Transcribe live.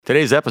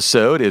Today's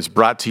episode is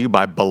brought to you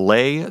by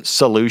Belay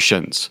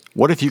Solutions.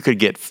 What if you could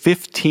get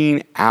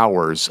 15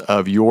 hours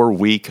of your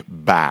week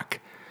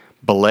back?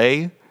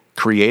 Belay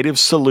Creative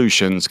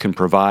Solutions can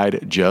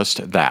provide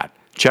just that.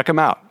 Check them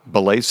out,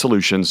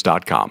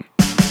 belaysolutions.com.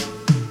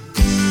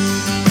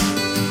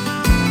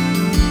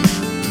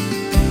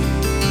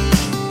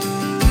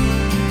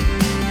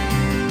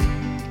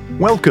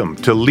 Welcome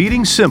to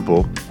Leading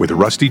Simple with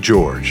Rusty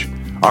George.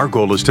 Our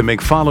goal is to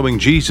make following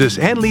Jesus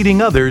and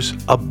leading others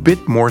a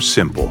bit more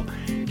simple.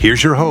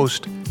 Here's your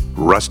host,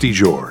 Rusty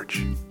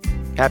George.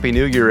 Happy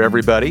New Year,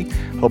 everybody.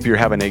 Hope you're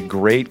having a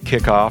great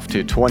kickoff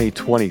to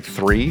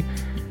 2023.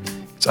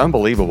 It's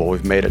unbelievable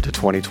we've made it to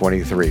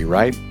 2023,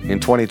 right? In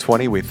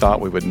 2020, we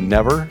thought we would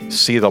never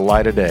see the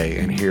light of day,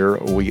 and here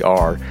we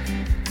are.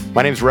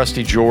 My name is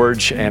Rusty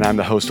George, and I'm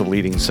the host of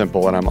Leading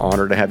Simple, and I'm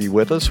honored to have you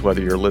with us, whether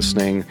you're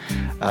listening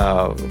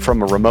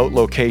from a remote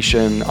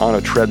location, on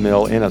a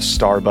treadmill, in a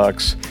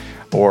Starbucks,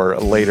 or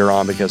later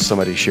on because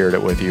somebody shared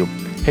it with you.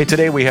 Hey,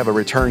 today we have a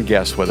return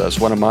guest with us,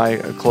 one of my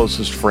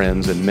closest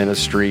friends in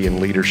ministry and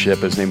leadership.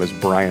 His name is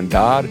Brian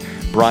Dodd.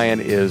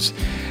 Brian is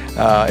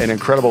an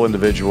incredible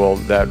individual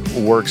that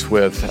works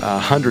with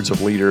hundreds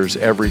of leaders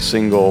every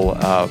single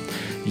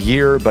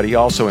year, but he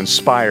also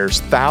inspires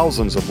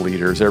thousands of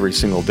leaders every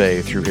single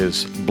day through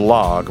his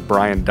blog,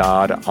 Brian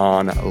Dodd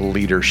on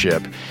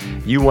Leadership.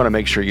 You want to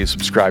make sure you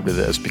subscribe to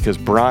this because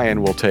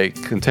Brian will take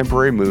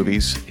contemporary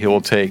movies, he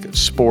will take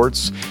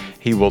sports,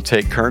 he will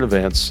take current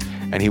events,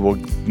 and he will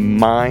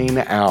mine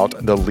out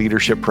the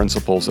leadership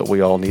principles that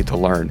we all need to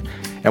learn.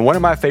 And one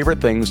of my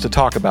favorite things to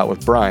talk about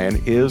with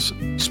Brian is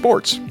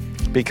sports,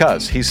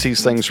 because he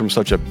sees things from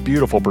such a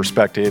beautiful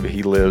perspective.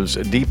 He lives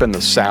deep in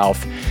the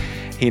South.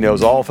 He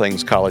knows all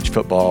things college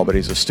football, but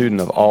he's a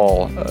student of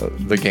all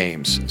the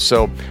games.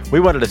 So we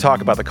wanted to talk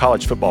about the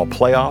college football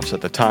playoffs.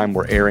 At the time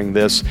we're airing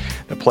this,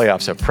 the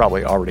playoffs have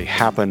probably already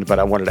happened, but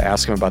I wanted to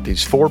ask him about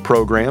these four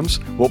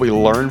programs, what we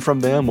learn from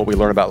them, what we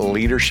learn about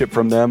leadership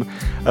from them,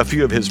 a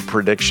few of his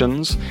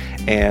predictions,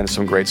 and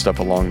some great stuff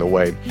along the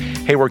way.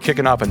 Hey, we're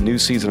kicking off a new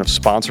season of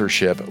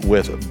sponsorship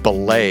with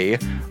Belay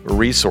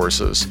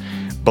Resources.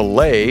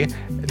 Belay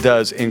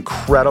does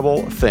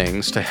incredible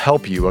things to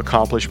help you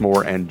accomplish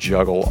more and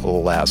juggle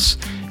less.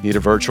 Need a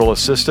virtual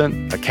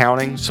assistant,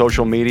 accounting,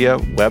 social media,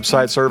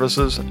 website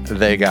services?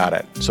 They got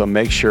it. So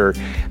make sure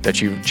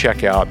that you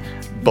check out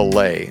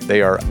Belay.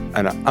 They are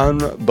an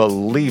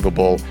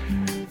unbelievable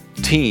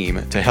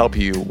team to help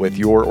you with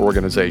your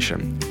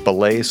organization.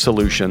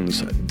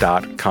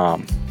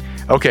 belaysolutions.com.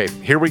 Okay,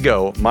 here we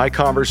go. My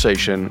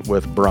conversation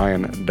with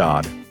Brian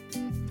Dodd.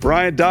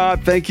 Brian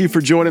Dodd, thank you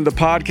for joining the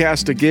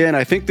podcast again.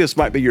 I think this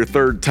might be your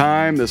third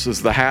time. This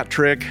is the hat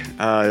trick.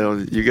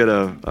 You get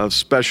a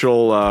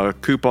special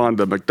coupon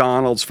to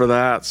McDonald's for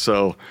that.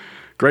 So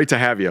great to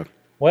have you.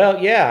 Well,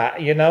 yeah,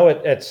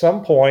 at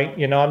some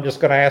point, I'm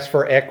just going to ask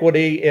for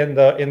equity in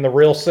the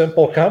Real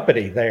Simple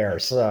company there.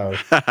 So,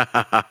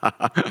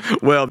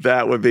 well,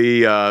 that would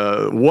be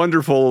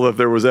wonderful if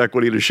there was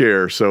equity to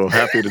share. So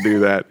happy to do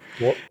that.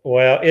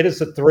 Well, it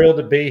is a thrill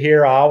to be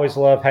here. I always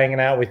love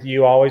hanging out with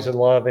you. Always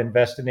love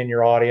investing in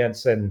your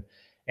audience, and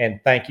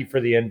thank you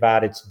for the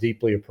invite. It's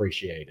deeply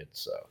appreciated.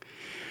 So.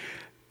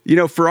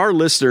 For our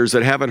listeners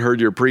that haven't heard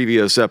your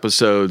previous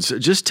episodes,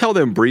 just tell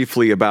them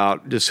briefly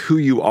about just who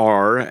you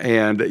are.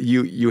 And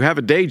you have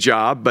a day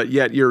job, but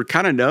yet you're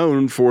kind of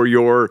known for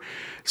your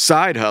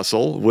side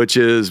hustle, which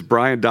is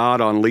Brian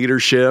Dodd on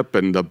Leadership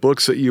and the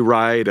books that you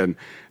write and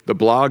the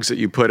blogs that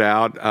you put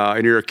out.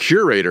 And you're a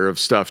curator of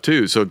stuff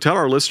too. So tell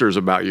our listeners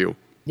about you.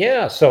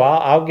 Yeah, so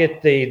I'll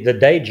get the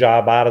day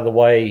job out of the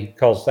way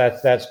because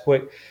that's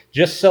quick.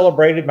 Just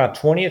celebrated my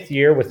 20th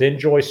year with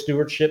Enjoy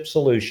Stewardship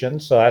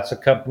Solutions. So that's a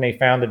company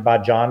founded by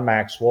John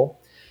Maxwell.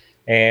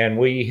 And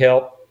we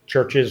help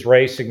churches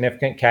raise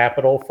significant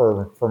capital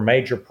for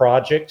major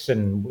projects.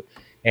 And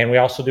we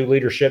also do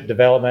leadership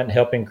development and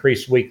help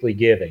increase weekly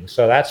giving.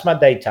 So that's my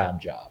daytime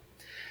job.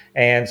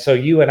 And so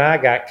you and I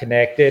got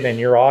connected, and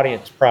your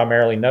audience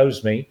primarily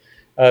knows me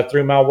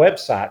through my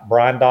website,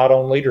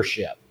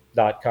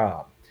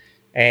 briandoddonleadership.com.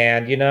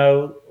 And,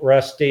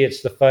 Rusty,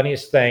 it's the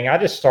funniest thing. I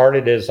just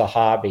started as a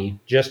hobby,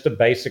 just to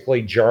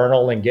basically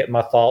journal and get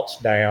my thoughts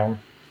down.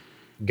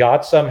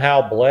 God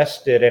somehow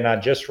blessed it, and I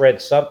just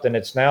read something.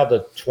 It's now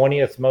the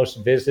 20th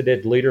most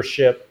visited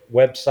leadership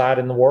website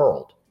in the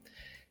world.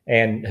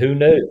 And who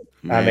knew?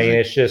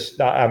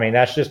 Amazing.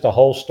 That's just a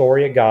whole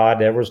story of God.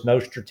 There was no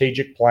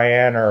strategic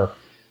plan or,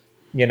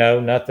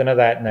 nothing of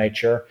that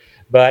nature.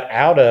 But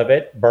out of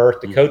it,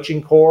 birthed a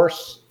coaching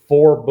course,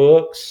 4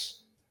 books,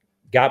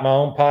 got my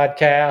own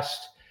podcast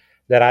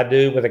that I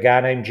do with a guy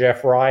named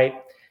Jeff Wright.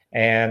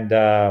 And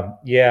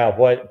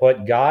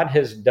what God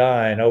has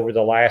done over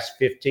the last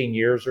 15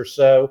 years or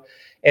so.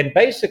 And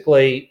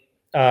basically,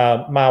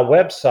 my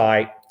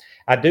website,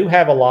 I do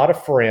have a lot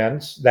of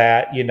friends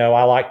that,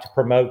 I like to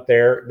promote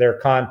their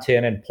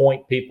content and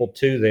point people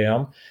to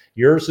them.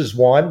 Yours is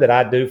one that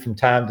I do from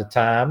time to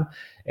time.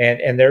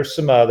 And there's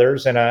some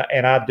others. And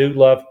I do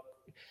love,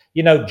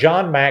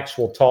 John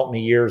Maxwell taught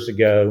me years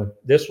ago,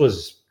 this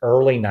was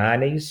early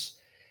 90s,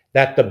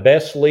 that the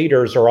best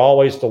leaders are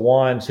always the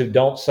ones who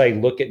don't say,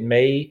 look at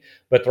me,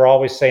 but they're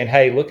always saying,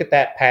 hey, look at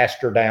that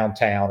pastor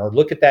downtown, or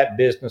look at that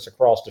business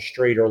across the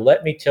street, or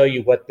let me tell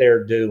you what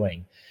they're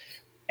doing.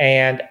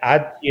 And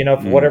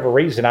for whatever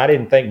reason, I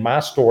didn't think my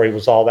story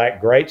was all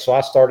that great. So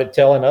I started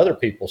telling other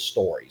people's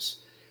stories.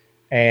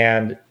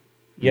 And,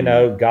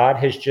 God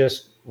has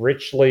just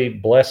richly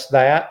blessed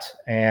that.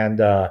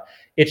 And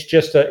it's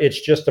just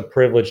a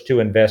privilege to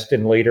invest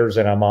in leaders,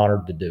 and I'm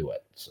honored to do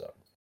it. So.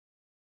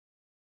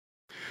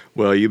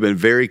 Well, you've been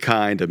very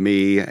kind to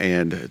me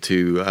and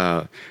to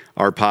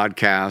our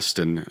podcast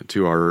and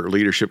to our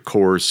leadership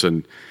course,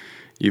 and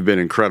you've been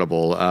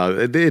incredible.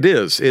 It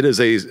is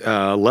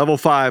a level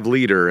 5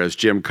 leader, as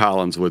Jim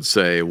Collins would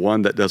say,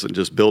 one that doesn't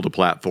just build a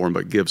platform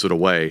but gives it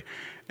away,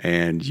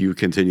 and you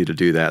continue to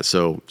do that.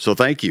 So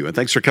thank you, and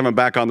thanks for coming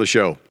back on the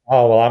show.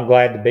 Oh, well, I'm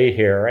glad to be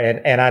here,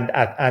 and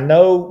I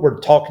know we're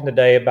talking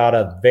today about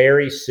a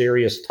very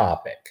serious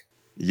topic.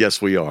 Yes,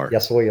 we are.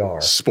 Yes, we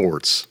are.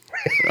 Sports.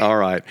 All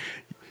right.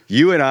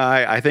 You and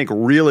I think,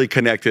 really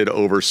connected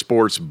over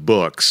sports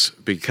books,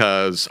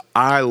 because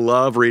I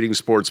love reading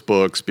sports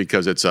books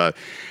because it's a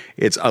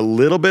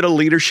little bit of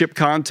leadership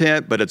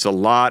content, but it's a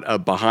lot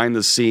of behind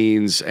the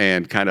scenes,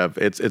 and kind of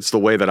it's the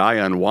way that I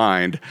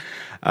unwind.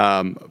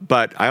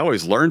 But I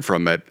always learn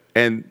from it,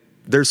 and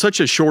there's such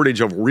a shortage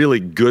of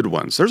really good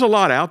ones. There's a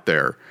lot out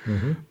there,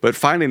 but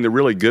finding the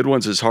really good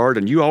ones is hard,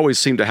 and you always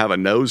seem to have a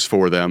nose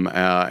for them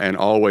and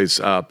always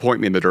point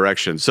me in the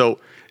direction. So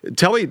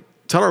tell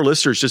our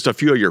listeners just a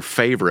few of your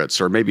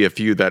favorites, or maybe a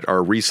few that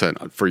are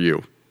recent for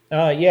you.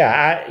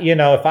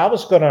 If I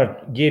was going to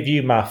give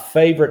you my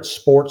favorite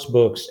sports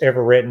books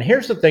ever written,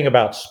 here's the thing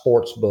about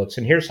sports books,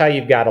 and here's how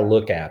you've got to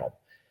look at them.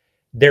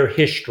 They're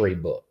history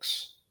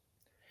books.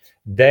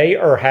 They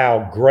are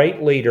how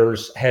great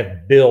leaders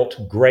have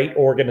built great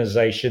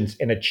organizations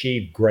and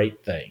achieved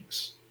great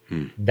things.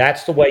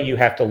 That's the way you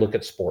have to look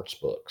at sports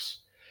books.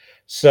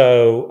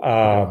 So,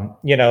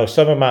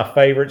 some of my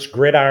favorites,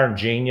 Gridiron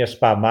Genius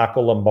by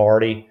Michael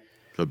Lombardi.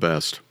 The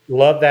best.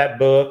 Love that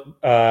book.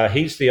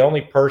 He's the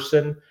only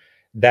person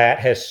that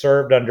has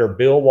served under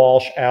Bill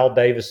Walsh, Al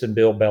Davis, and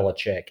Bill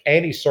Belichick.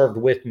 And he served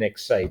with Nick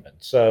Saban.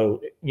 So,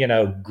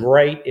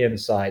 great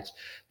insights.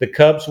 The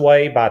Cubs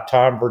Way by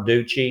Tom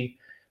Verducci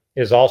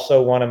is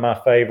also one of my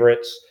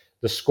favorites.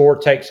 The Score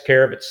Takes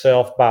Care of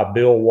Itself by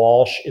Bill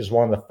Walsh is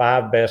one of the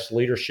 5 best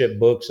leadership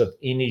books of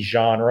any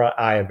genre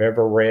I have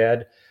ever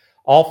read.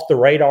 Off the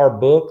Radar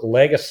book,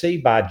 Legacy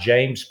by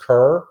James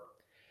Kerr,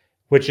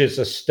 which is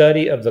a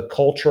study of the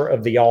culture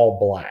of the All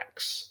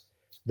Blacks,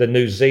 the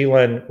New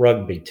Zealand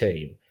rugby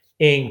team.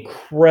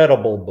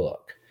 Incredible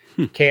book.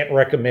 Can't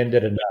recommend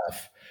it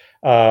enough.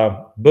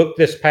 Book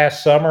this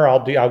past summer,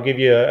 I'll give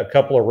you a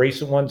couple of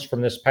recent ones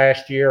from this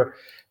past year.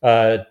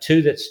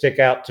 2 that stick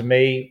out to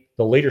me: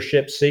 The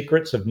Leadership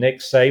Secrets of Nick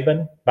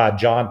Saban by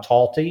John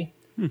Talty,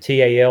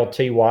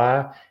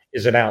 Talty,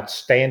 is an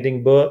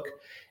outstanding book.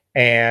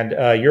 And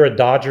you're a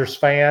Dodgers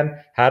fan,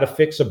 How to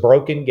Fix a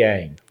Broken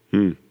Game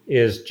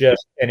is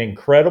just an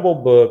incredible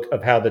book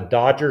of how the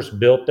Dodgers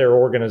built their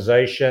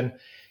organization.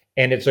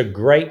 And it's a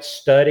great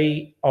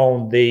study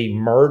on the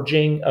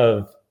merging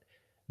of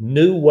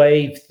new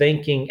wave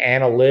thinking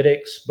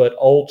analytics, but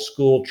old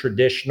school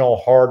traditional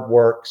hard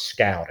work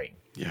scouting.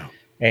 Yeah.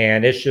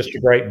 And it's just a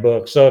great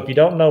book. So if you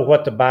don't know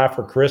what to buy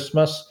for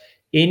Christmas,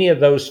 any of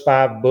those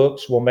 5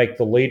 books will make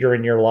the leader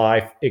in your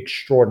life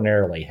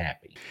extraordinarily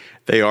happy.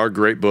 They are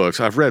great books.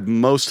 I've read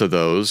most of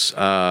those.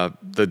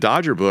 The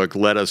Dodger book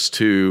led us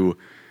to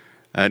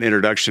an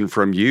introduction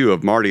from you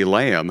of Marty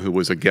Lamb, who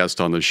was a guest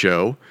on the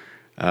show,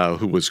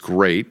 who was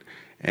great.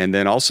 And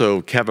then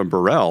also Kevin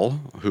Burrell,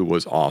 who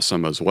was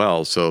awesome as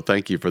well. So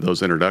thank you for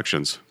those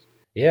introductions.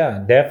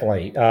 Yeah,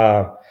 definitely.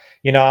 I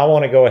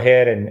want to go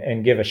ahead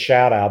and give a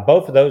shout out.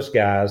 Both of those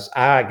guys,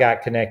 I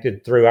got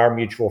connected through our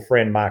mutual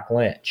friend, Mike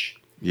Lynch.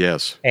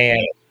 Yes.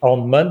 And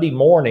on Monday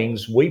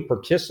mornings, we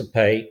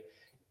participate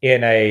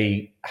in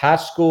a high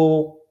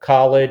school,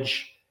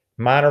 college,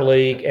 minor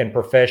league, and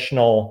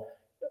professional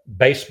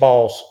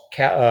baseball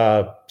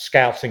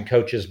scouts and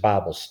coaches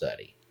Bible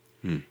study.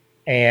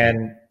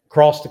 And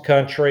across the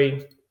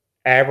country,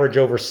 average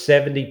over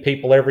 70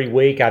 people every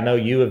week. I know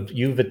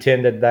you've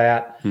attended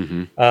that.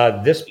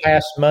 This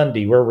past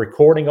Monday, we're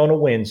recording on a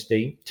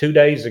Wednesday. 2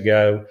 days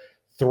ago,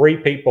 3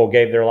 people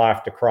gave their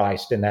life to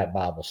Christ in that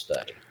Bible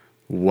study.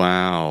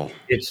 Wow.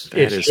 It's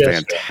just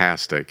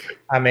fantastic.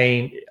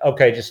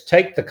 Just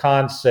take the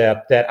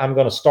concept that I'm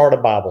going to start a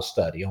Bible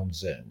study on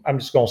Zoom. I'm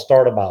just going to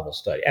start a Bible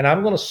study, and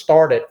I'm going to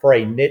start it for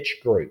a niche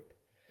group.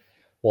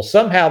 Well,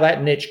 somehow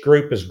that niche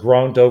group has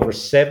grown to over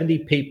 70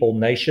 people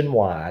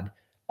nationwide,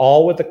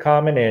 all with a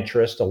common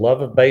interest, a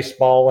love of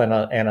baseball and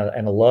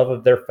a love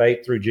of their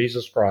faith through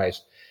Jesus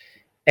Christ.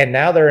 And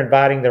now they're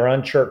inviting their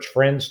unchurched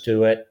friends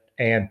to it,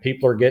 and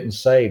people are getting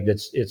saved.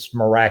 It's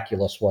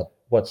miraculous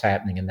what's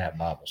happening in that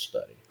Bible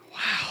study.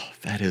 Wow,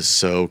 that is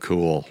so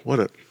cool.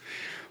 What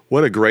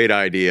a great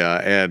idea,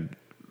 and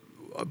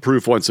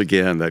proof once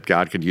again that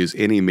God can use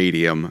any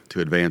medium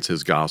to advance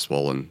his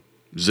gospel, and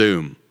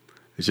Zoom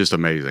is just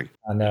amazing.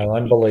 I know,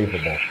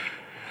 unbelievable.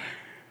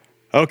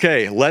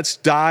 Okay, let's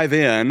dive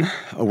in.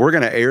 We're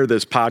going to air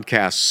this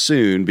podcast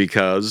soon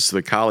because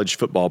the college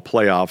football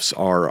playoffs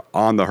are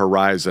on the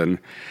horizon.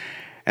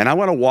 And I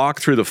want to walk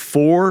through the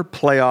 4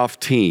 playoff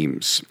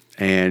teams.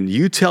 And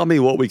you tell me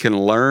what we can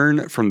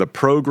learn from the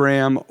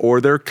program or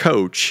their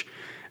coach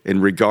in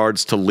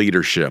regards to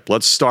leadership.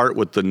 Let's start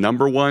with the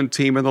number 1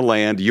 team in the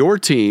land, your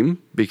team,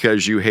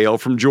 because you hail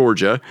from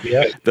Georgia,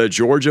 the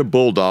Georgia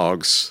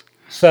Bulldogs.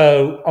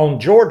 So on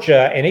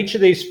Georgia, and each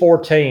of these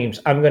 4 teams,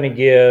 I'm going to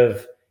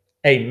give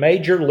a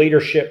major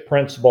leadership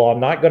principle. I'm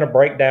not going to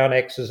break down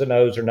X's and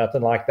O's or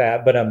nothing like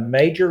that, but a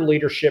major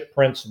leadership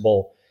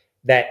principle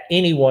that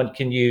anyone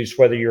can use,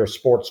 whether you're a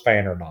sports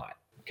fan or not.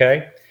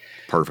 Okay.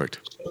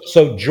 Perfect.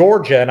 So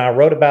Georgia, and I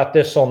wrote about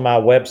this on my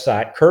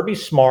website, Kirby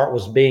Smart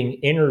was being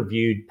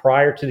interviewed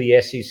prior to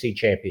the SEC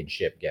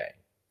championship game.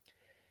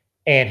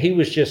 And he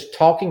was just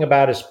talking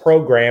about his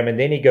program. And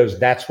then he goes,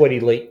 that's what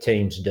elite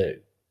teams do.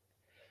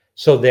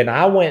 So then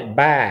I went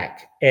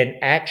back and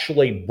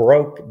actually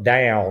broke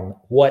down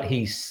what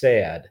he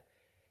said.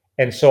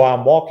 And so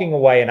I'm walking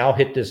away, and I'll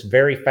hit this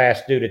very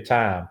fast due to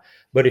time.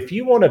 But if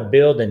you want to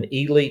build an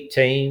elite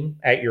team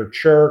at your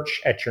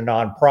church, at your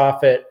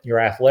nonprofit, your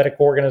athletic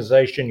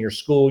organization, your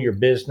school, your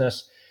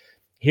business,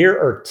 here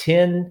are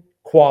 10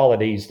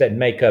 qualities that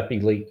make up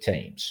elite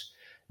teams.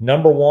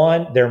 Number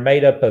 1, they're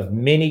made up of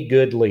many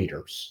good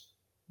leaders.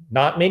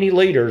 Not many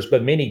leaders,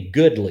 but many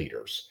good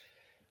leaders.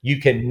 You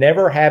can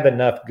never have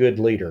enough good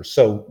leaders.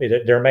 So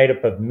they're made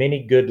up of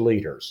many good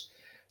leaders.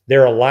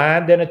 They're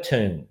aligned and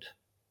attuned.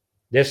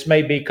 This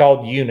may be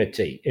called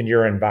unity in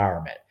your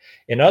environment.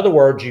 In other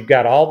words, you've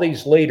got all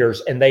these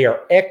leaders and they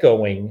are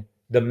echoing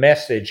the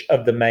message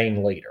of the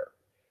main leader.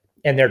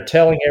 And they're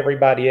telling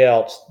everybody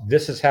else,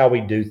 this is how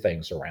we do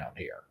things around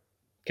here.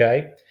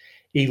 Okay.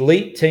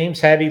 Elite teams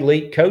have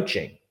elite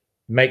coaching.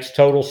 Makes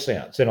total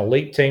sense. An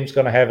elite team's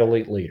going to have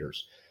elite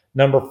leaders.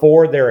 Number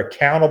 4, they're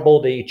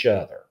accountable to each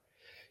other.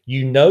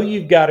 You know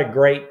you've got a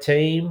great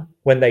team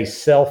when they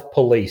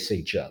self-police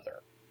each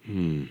other,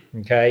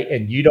 okay?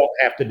 And you don't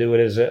have to do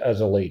it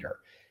as a leader.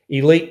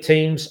 Elite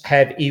teams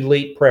have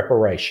elite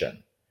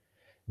preparation.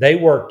 They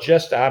work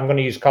I'm going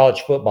to use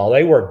college football.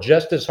 They work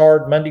just as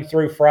hard Monday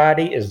through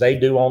Friday as they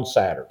do on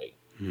Saturday,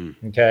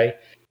 okay?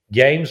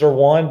 Games are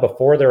won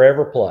before they're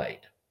ever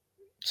played.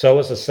 So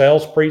is a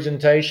sales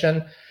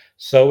presentation.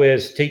 So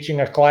is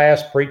teaching a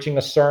class, preaching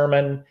a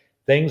sermon.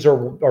 Things are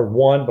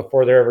won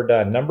before they're ever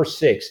done. Number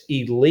 6,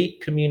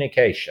 elite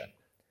communication.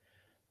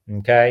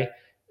 Okay.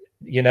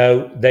 You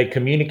know, they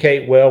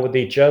communicate well with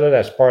each other.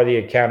 That's part of the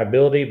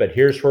accountability. But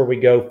here's where we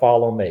go.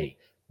 Follow me.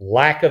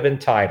 Lack of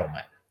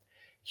entitlement.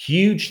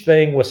 Huge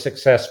thing with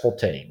successful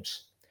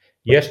teams.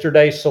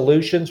 Yesterday's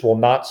solutions will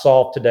not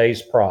solve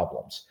today's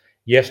problems.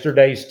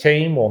 Yesterday's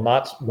team will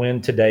not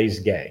win today's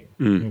game.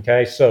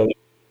 Okay. So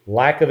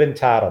lack of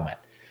entitlement.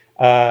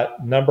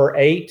 Number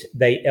 8,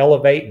 they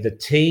elevate the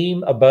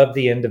team above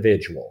the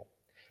individual.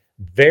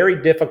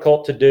 Very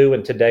difficult to do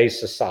in today's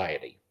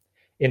society.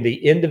 In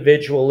the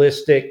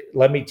individualistic,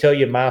 let me tell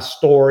you my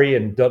story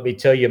and let me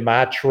tell you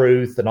my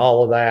truth and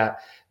all of that,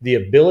 the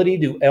ability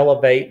to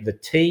elevate the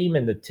team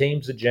and the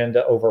team's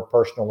agenda over a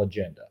personal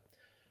agenda.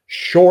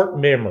 Short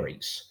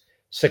memories.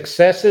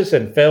 Successes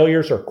and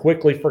failures are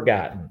quickly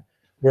forgotten.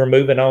 We're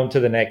moving on to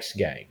the next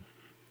game.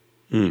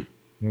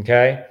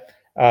 Okay?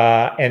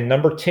 And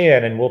number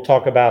 10, and we'll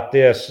talk about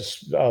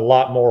this a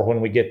lot more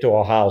when we get to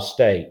Ohio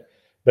State,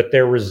 but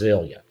they're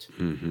resilient.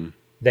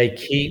 They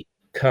keep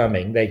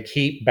coming. They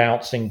keep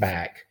bouncing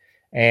back.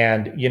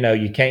 And, you know,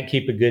 you can't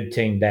keep a good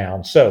team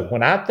down. So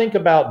when I think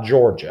about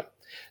Georgia,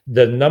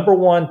 the number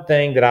 1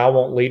 thing that I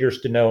want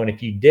leaders to know, and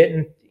if you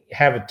didn't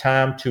have a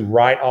time to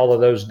write all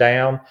of those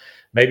down,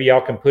 maybe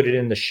y'all can put it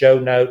in the show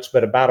notes.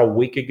 But about a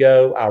week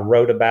ago, I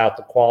wrote about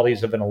the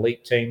qualities of an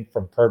elite team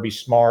from Kirby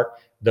Smart.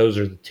 Those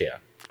are the 10.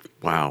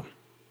 Wow.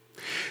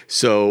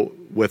 So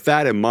with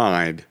that in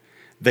mind,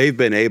 they've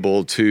been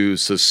able to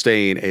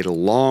sustain a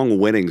long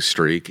winning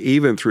streak,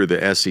 even through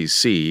the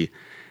SEC,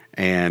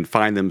 and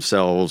find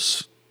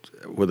themselves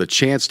with a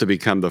chance to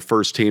become the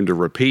first team to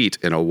repeat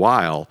in a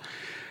while.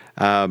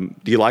 Do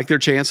you like their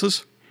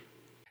chances?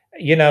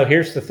 You know,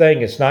 here's the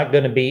thing. It's not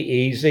going to be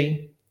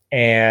easy.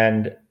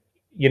 And,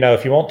 you know,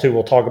 if you want to,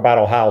 we'll talk about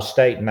Ohio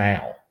State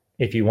now,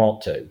 if you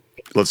want to.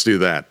 Let's do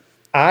that.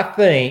 I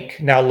think,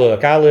 now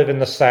look, I live in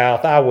the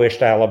South. I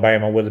wished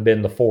Alabama would have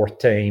been the 4th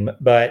team,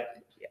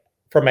 but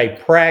from a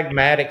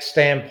pragmatic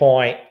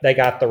standpoint, they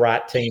got the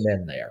right team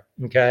in there.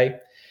 Okay.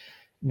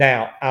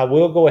 Now, I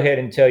will go ahead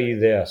and tell you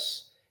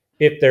this.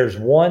 If there's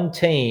one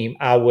team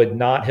I would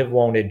not have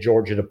wanted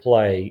Georgia to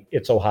play,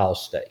 it's Ohio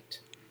State.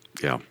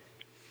 Yeah.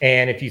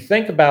 And if you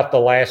think about the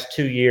last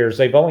 2 years,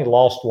 they've only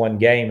lost 1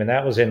 game, and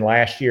that was in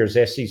last year's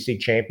SEC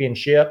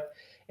championship.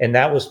 And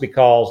that was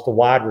because the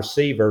wide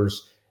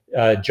receivers,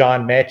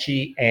 John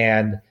Mechie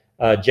and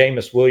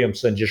Jameis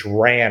Williamson, just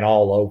ran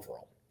all over them.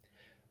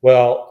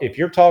 Well, if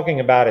you're talking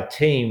about a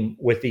team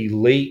with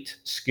elite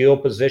skill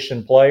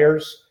position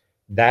players,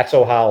 that's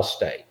Ohio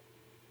State.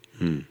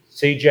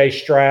 CJ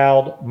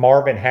Stroud,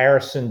 Marvin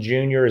Harrison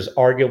Jr. is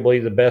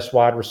arguably the best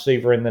wide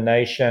receiver in the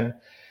nation.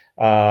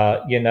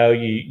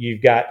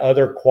 You've got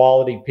other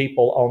quality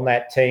people on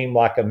that team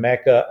like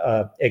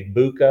Emeka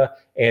Egbuka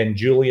and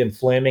Julian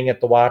Fleming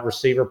at the wide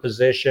receiver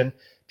position.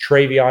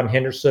 Travion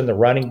Henderson, the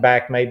running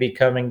back, may be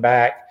coming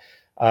back.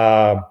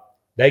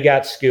 They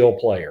got skill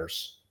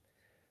players.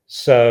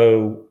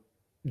 So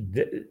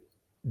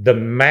the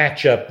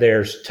matchup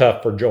there is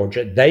tough for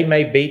Georgia. They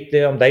may beat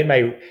them.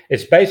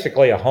 It's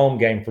basically a home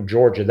game for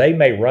Georgia. They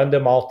may run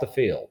them off the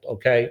field,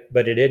 okay?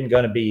 But it isn't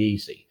going to be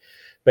easy.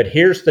 But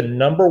here's the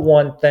number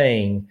one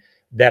thing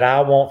that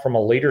I want from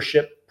a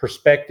leadership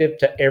perspective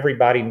to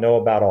everybody know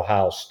about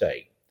Ohio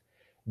State: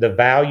 the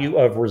value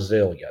of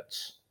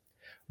resilience.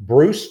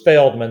 Bruce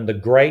Feldman, the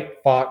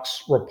great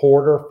Fox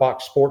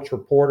Sports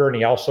reporter, and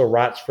he also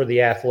writes for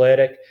The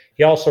Athletic.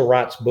 He also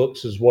writes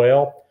books as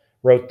well.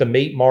 Wrote The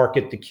Meat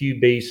Market, The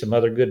QB, some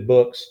other good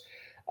books.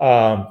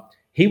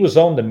 He was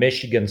on the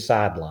Michigan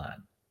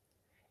sideline,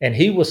 and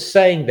he was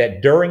saying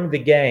that during the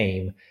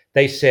game,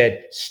 they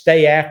said,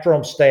 stay after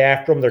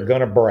them, they're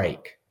going to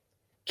break.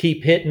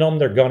 Keep hitting them,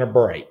 they're going to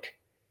break.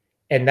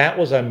 And that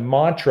was a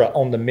mantra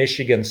on the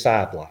Michigan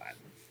sideline.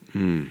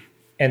 And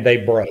they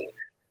broke.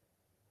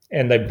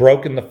 And they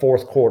broke in the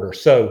fourth quarter.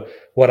 So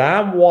what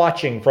I'm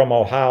watching from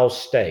Ohio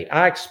State,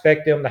 I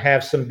expect them to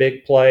have some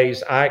big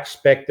plays. I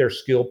expect their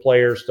skill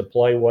players to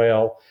play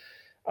well.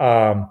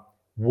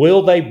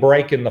 Will they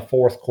break in the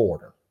fourth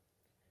quarter?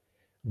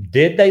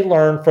 Did they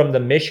learn from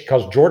the Michigan?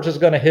 Because Georgia's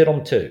going to hit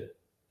them too.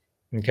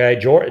 Okay,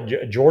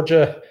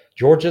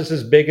 Georgia's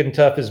as big and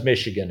tough as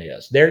Michigan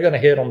is. They're going to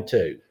hit them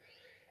too.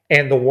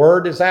 And the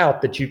word is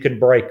out that you can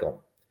break them.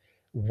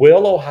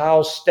 Will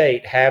Ohio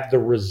State have the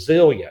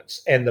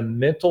resilience and the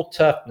mental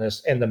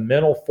toughness and the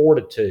mental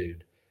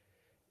fortitude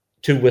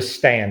to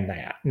withstand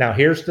that? Now,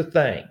 here's the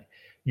thing.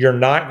 You're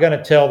not going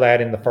to tell that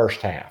in the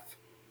first half.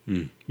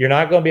 You're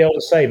not going to be able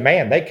to say,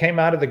 man, they came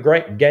out of the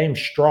great game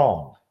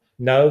strong.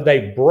 No,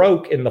 they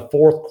broke in the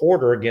fourth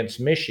quarter against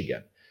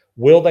Michigan.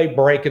 Will they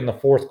break in the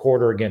fourth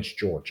quarter against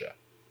Georgia?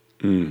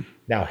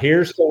 Now,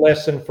 here's the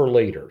lesson for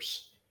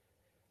leaders.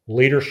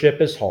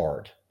 Leadership is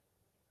hard.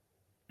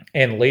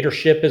 And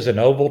leadership is an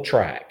oval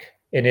track.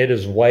 And it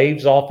is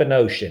waves off an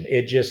ocean.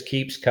 It just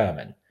keeps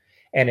coming.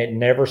 And it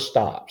never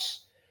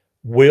stops.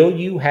 Will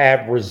you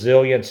have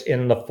resilience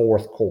in the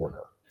fourth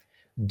quarter?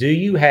 Do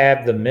you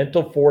have the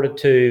mental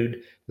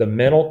fortitude, the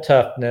mental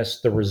toughness,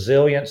 the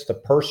resilience, the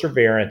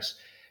perseverance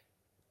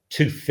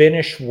to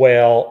finish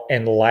well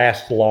and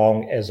last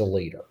long as a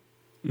leader?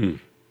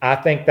 I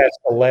think that's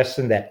a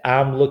lesson that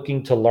I'm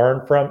looking to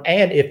learn from.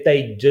 And if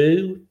they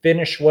do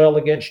finish well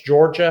against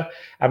Georgia,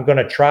 I'm going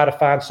to try to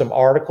find some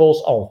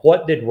articles on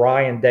what did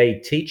Ryan Day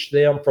teach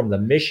them from the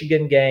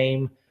Michigan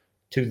game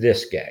to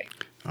this game.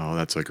 Oh,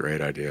 that's a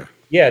great idea.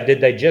 Yeah,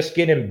 did they just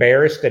get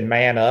embarrassed and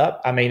man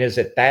up? I mean, is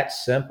it that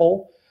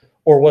simple?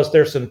 Or was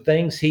there some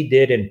things he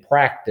did in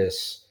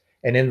practice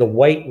and in the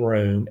weight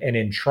room and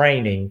in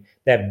training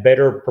that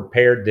better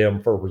prepared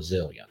them for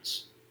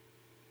resilience?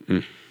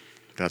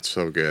 That's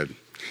so good.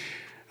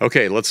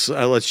 Okay, let's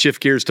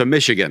shift gears to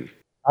Michigan.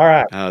 All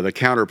right. The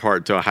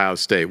counterpart to Ohio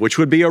State, which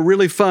would be a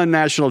really fun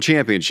national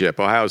championship,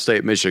 Ohio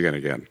State, Michigan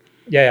again.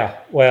 Yeah,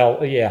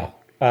 well, yeah.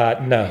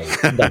 No.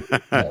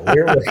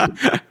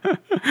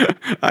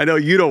 I know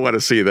you don't want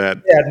to see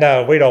that. Yeah,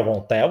 no, we don't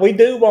want that. We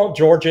do want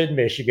Georgia and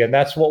Michigan.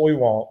 That's what we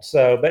want.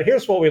 So, but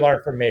here's what we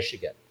learned from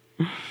Michigan.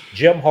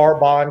 Jim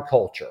Harbaugh and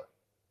culture.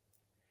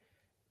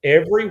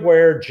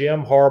 Everywhere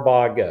Jim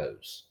Harbaugh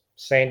goes,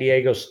 San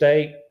Diego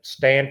State,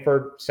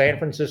 Stanford, San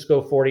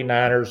Francisco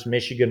 49ers,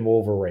 Michigan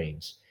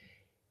Wolverines,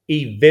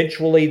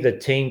 eventually the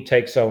team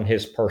takes on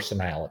his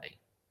personality.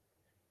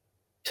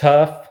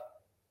 Tough,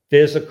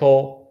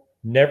 physical,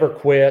 never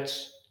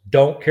quits,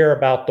 don't care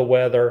about the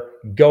weather,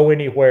 go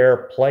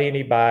anywhere, play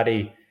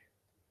anybody.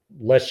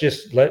 Let's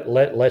just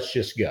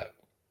go.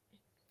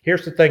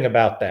 Here's the thing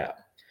about that.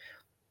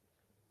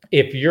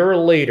 If you're a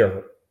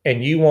leader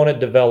and you want to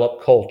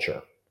develop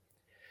culture,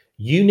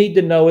 you need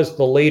to know as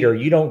the leader,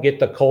 you don't get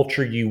the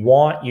culture you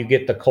want, you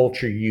get the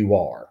culture you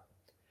are.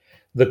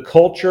 The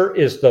culture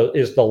is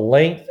the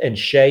length and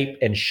shape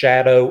and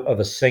shadow of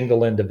a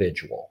single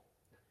individual.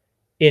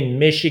 In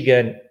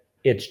Michigan,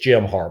 it's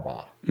Jim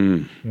Harbaugh.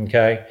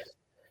 Okay.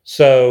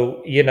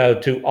 So,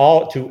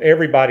 to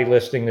everybody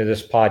listening to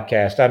this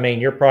podcast, I mean,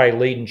 you're probably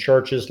leading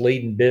churches,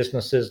 leading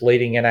businesses,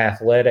 leading in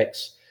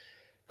athletics.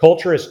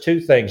 Culture is two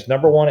things.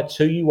 Number one, it's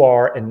who you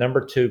are. And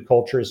number two,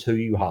 culture is who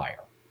you hire.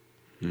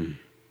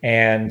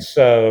 And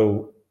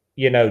so,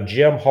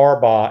 Jim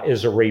Harbaugh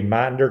is a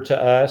reminder to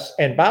us.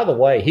 And by the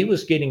way, he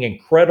was getting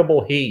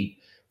incredible heat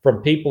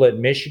from people at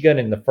Michigan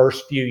in the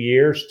first few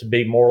years to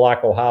be more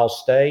like Ohio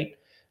State.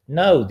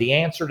 No, the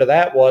answer to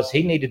that was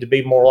he needed to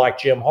be more like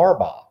Jim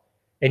Harbaugh.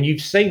 And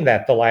you've seen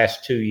that the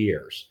last 2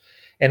 years.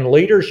 And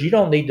leaders, you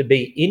don't need to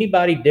be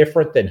anybody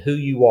different than who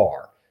you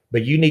are,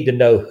 but you need to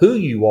know who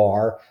you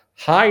are,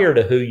 hire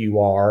to who you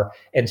are,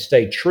 and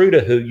stay true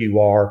to who you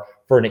are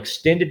for an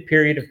extended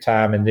period of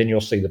time, and then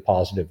you'll see the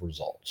positive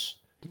results.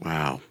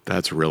 Wow,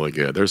 that's really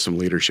good. There's some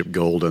leadership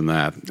gold in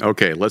that.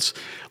 Okay, let's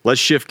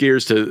shift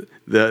gears to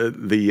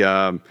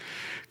the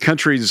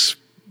country's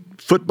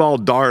football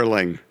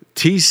darling,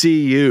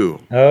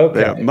 TCU. Okay.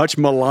 They're much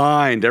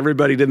maligned.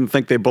 Everybody didn't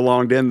think they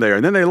belonged in there,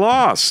 and then they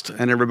lost,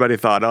 and everybody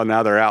thought, "Oh,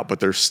 now they're out," but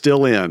they're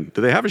still in.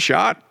 Do they have a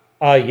shot?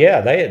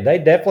 Yeah, they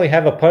definitely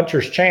have a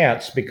puncher's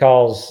chance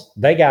because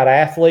they got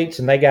athletes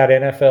and they got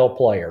NFL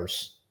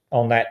players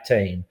on that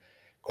team.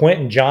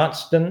 Quentin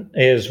Johnston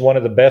is one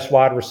of the best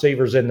wide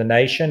receivers in the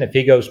nation. If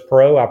he goes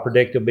pro, I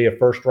predict he'll be a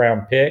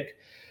first-round pick.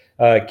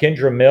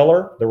 Kendra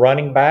Miller, the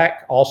running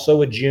back,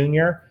 also a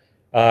junior,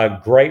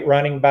 great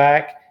running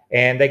back.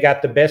 And they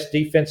got the best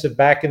defensive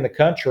back in the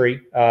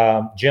country,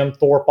 Jim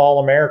Thorpe,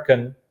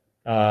 All-American,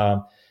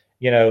 Travius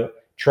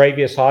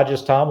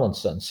Hodges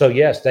Tomlinson. So,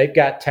 yes, they've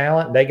got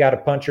talent. They got a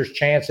puncher's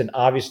chance. And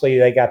obviously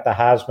they got the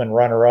Heisman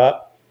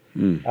runner-up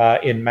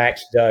in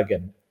Max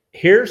Duggan.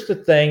 Here's the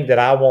thing that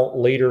I want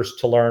leaders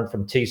to learn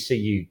from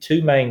TCU.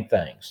 Two main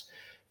things.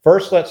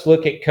 First, let's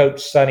look at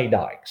Coach Sonny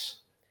Dykes.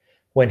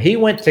 When he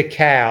went to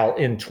Cal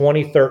in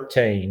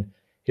 2013,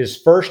 his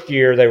first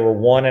year, they were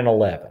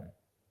 1-11.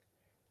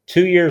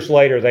 2 years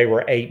later, they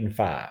were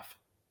 8-5.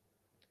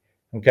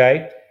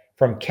 Okay?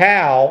 From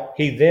Cal,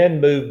 he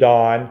then moved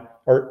on,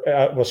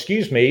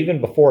 even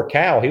before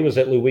Cal, he was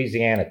at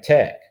Louisiana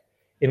Tech.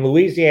 In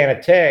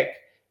Louisiana Tech,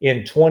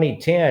 in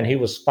 2010, he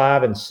was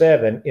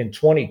 5-7. In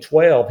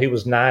 2012, he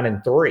was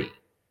 9-3.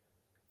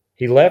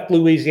 He left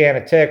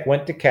Louisiana Tech,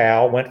 went to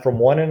Cal, went from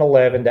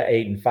 1-11 to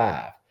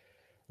 8-5.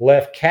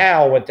 Left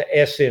Cal, went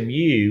to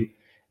SMU.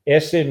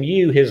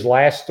 SMU, his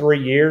last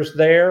 3 years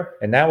there,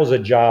 and that was a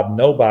job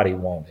nobody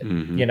wanted.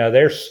 Mm-hmm.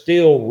 They're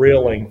still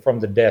reeling from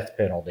the death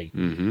penalty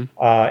in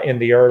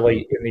the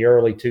early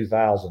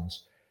 2000s,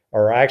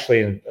 or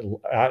actually,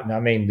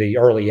 the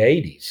early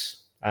 80s.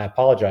 I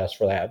apologize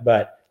for that,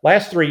 but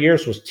last 3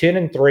 years was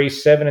 10-3,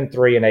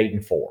 7-3, and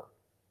 8-4.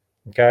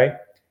 Okay,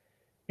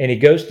 and he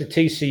goes to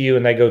TCU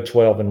and they go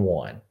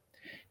 12-1.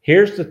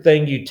 Here's the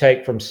thing you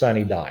take from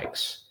Sonny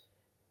Dykes.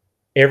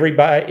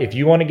 Everybody, if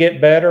you want to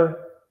get better,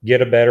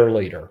 get a better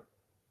leader.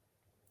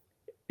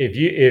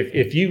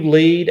 If you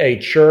lead a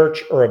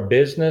church or a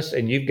business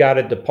and you've got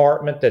a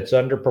department that's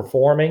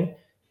underperforming,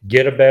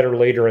 get a better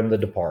leader in the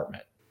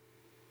department.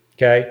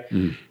 Okay?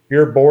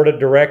 You're a board of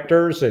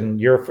directors and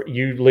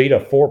you lead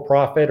a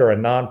for-profit or a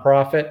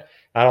nonprofit.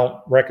 I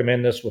don't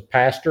recommend this with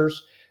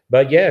pastors,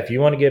 but yeah, if you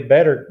want to get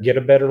better, get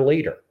a better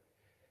leader.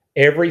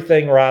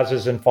 Everything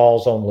rises and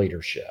falls on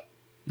leadership.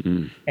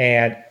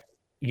 And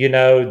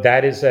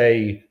that is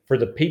for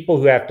the people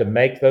who have to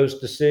make those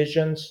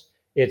decisions,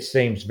 it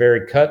seems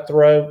very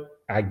cutthroat.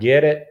 I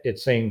get it. It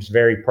seems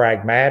very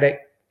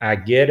pragmatic. I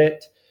get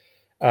it.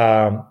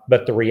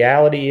 But the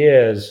reality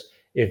is,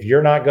 if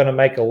you're not going to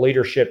make a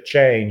leadership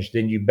change,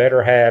 then you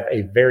better have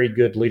a very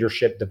good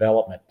leadership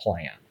development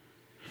plan.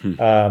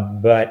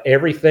 But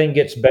everything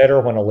gets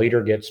better when a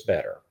leader gets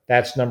better.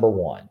 That's number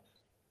one.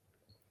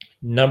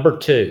 Number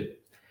two,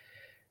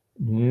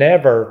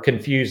 never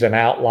confuse an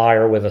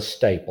outlier with a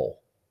staple.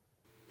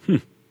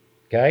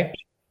 Okay?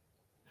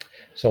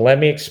 So let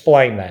me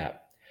explain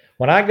that.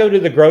 When I go to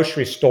the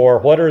grocery store,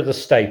 what are the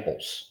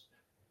staples?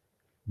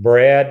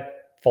 Bread,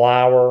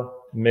 flour,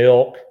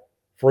 milk,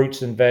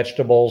 fruits and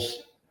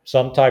vegetables,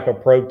 some type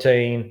of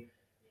protein.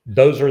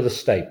 Those are the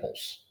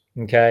staples.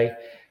 Okay?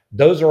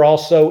 Those are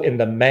also in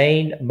the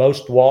main,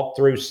 most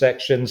walk-through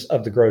sections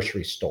of the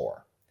grocery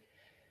store.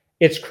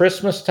 It's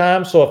Christmas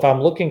time, so if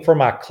I'm looking for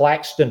my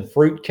Claxton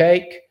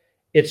fruitcake,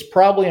 it's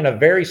probably in a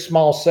very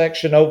small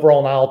section over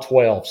on aisle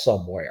 12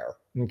 somewhere,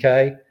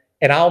 okay?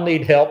 And I'll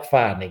need help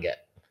finding it.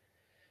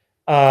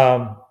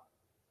 That's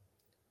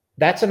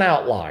an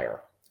outlier.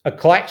 A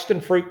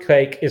Claxton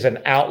fruitcake is an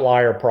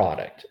outlier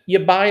product. You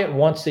buy it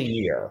once a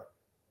year,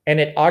 and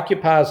it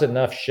occupies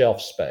enough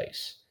shelf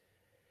space.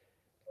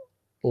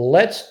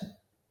 You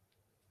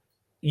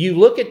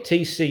look at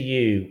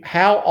TCU,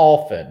 how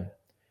often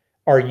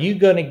are you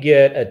going to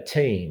get a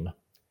team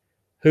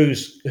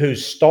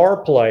whose star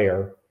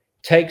player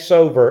takes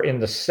over in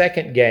the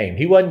second game?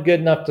 He wasn't good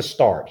enough to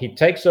start. He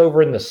takes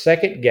over in the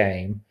second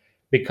game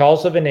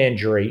because of an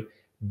injury.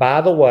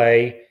 By the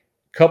way,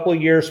 a couple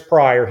of years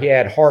prior, he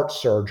had heart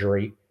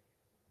surgery,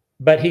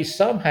 but he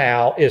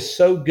somehow is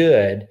so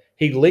good,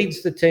 he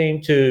leads the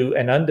team to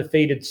an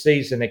undefeated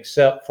season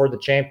except for the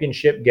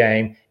championship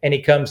game, and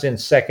he comes in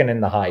second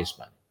in the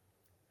Heisman.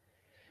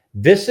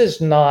 This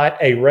is not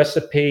a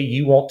recipe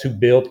you want to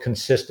build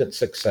consistent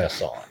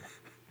success on.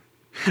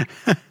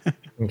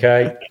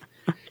 Okay?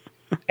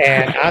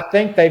 And I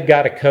think they've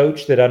got a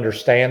coach that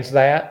understands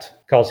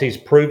that because he's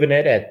proven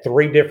it at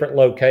 3 different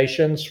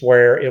locations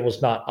where it was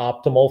not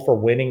optimal for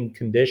winning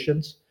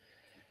conditions.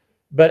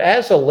 But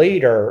as a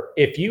leader,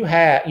 if you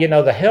have,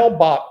 the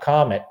Hale-Bopp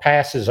comet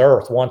passes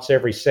Earth once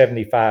every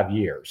 75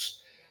 years.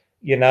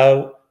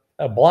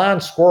 A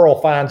blind squirrel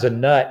finds a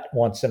nut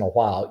once in a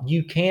while.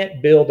 You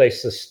can't build a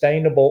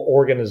sustainable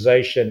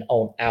organization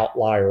on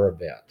outlier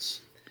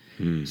events.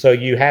 So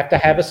you have to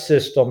have a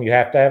system. You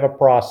have to have a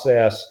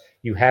process.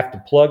 You have to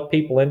plug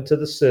people into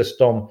the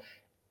system.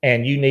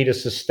 and you need a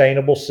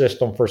sustainable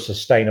system for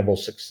sustainable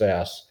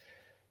success.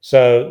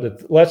 So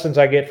the lessons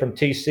I get from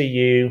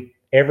TCU,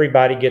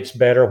 everybody gets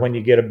better when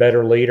you get a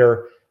better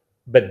leader,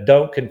 but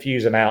don't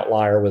confuse an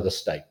outlier with a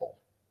staple.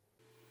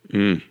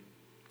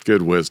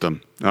 Good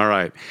wisdom. All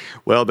right.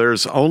 Well,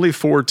 there's only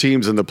 4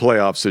 teams in the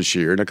playoffs this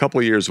year. In a couple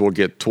of years, we'll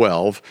get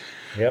 12.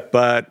 Yep.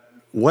 But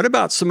what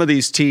about some of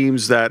these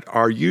teams that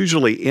are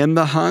usually in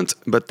the hunt,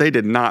 but they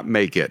did not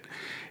make it?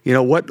 You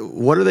know, what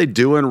are they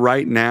doing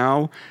right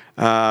now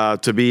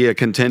to be a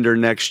contender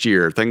next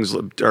year? Things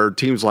are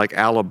teams like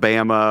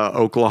Alabama,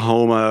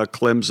 Oklahoma,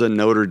 Clemson,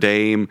 Notre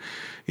Dame.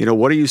 You know,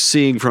 what are you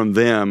seeing from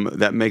them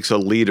that makes a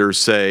leader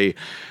say,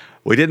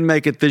 we didn't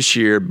make it this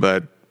year,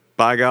 but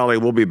by golly,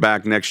 we'll be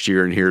back next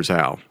year, and here's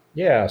how?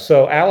 Yeah,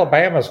 so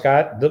Alabama's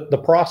got the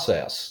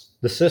process,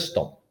 the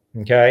system,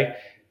 okay?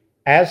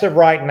 As of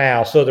right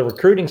now, so the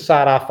recruiting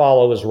site I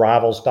follow is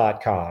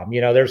Rivals.com.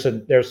 You know, there's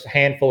a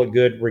handful of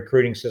good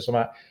recruiting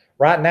systems.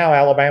 Right now,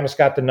 Alabama's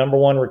got the number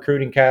 1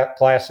 recruiting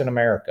class in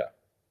America.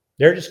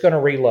 They're just going to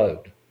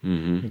reload,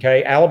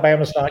 okay?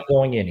 Alabama's not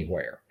going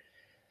anywhere.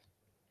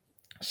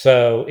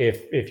 So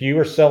if you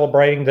are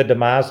celebrating the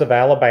demise of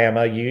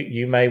Alabama,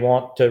 you may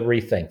want to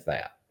rethink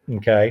that.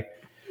 Okay.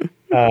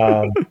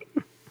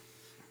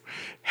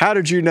 How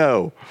did you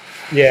know?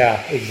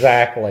 Yeah,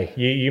 exactly.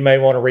 You may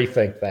want to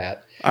rethink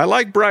that. I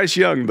like Bryce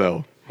Young,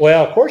 though.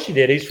 Well, of course you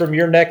did. He's from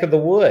your neck of the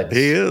woods.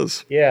 He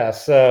is. Yeah.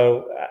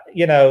 So,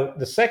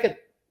 the second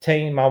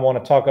team I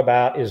want to talk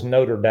about is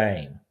Notre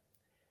Dame.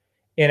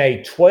 In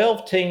a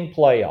 12-team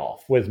playoff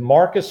with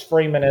Marcus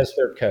Freeman as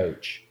their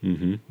coach,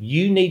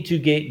 you need to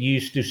get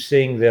used to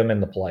seeing them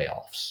in the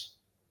playoffs.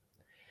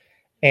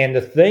 And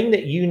the thing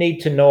that you need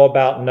to know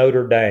about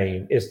Notre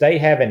Dame is they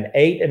have an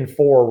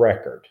 8-4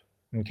 record,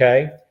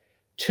 okay?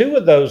 2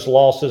 of those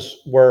losses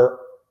were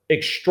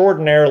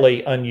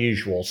extraordinarily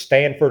unusual,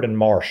 Stanford and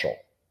Marshall,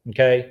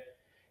 okay?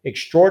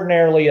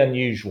 Extraordinarily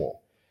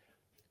unusual.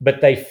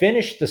 But they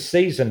finished the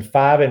season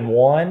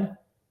 5-1,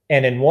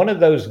 and in one of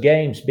those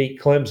games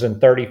beat Clemson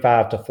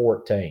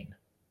 35-14.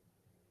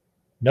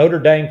 Notre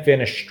Dame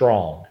finished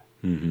strong.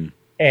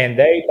 And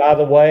they, by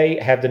the way,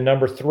 have the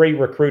number 3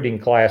 recruiting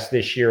class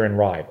this year in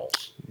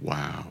Rivals.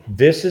 Wow.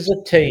 This is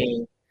a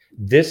team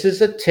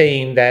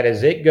that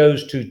as it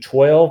goes to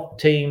 12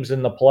 teams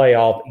in the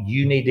playoff,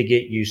 you need to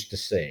get used to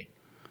seeing.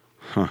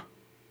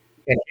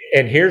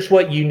 And here's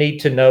what you need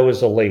to know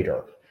as a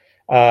leader.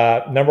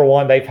 Number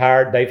 1, they've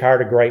hired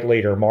a great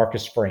leader,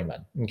 Marcus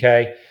Freeman.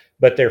 Okay.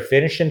 But they're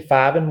finishing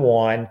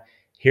 5-1.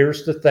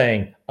 Here's the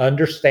thing.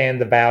 Understand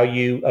the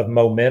value of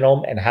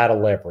momentum and how to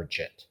leverage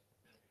it.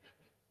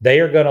 They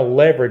are going to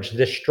leverage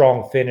this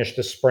strong finish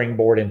to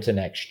springboard into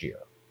next year.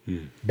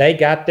 They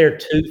got their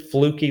 2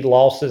 fluky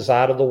losses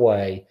out of the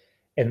way,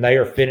 and they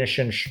are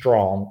finishing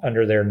strong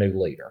under their new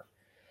leader.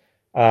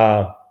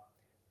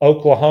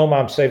 Oklahoma,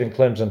 I'm saving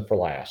Clemson for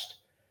last.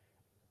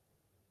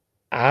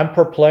 I'm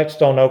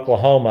perplexed on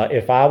Oklahoma.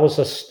 If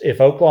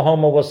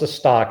Oklahoma was a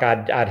stock,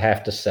 I'd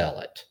have to sell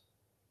it.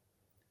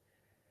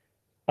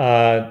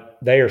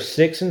 They are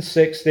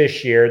 6-6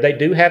 this year. They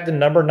do have the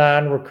number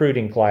 9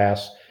 recruiting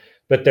class,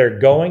 but they're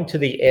going to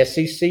the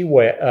SEC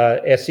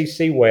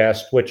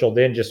West, which will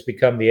then just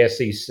become the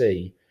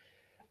SEC.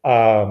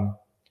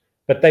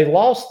 But they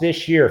lost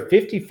this year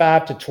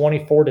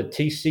 55-24 to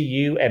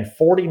TCU and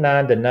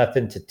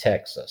 49-0 to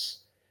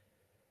Texas.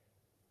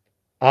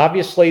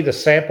 Obviously, the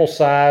sample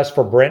size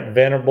for Brent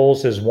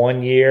Venables is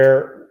 1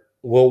 year.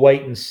 We'll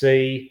wait and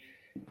see.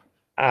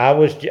 I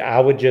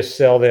would just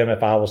sell them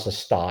if I was a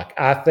stock.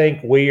 I think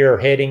we are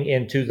heading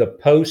into the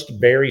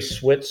post-Barry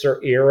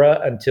Switzer era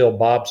until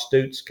Bob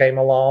Stoops came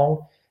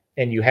along,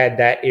 and you had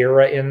that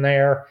era in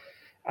there.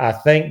 I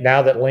think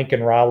now that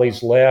Lincoln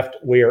Riley's left,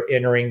 we are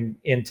entering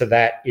into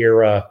that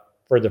era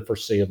for the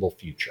foreseeable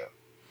future.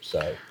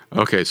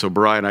 Okay, so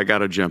Brian, I got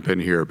to jump in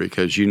here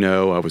because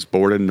I was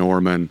born in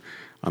Norman.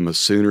 I'm a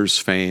Sooners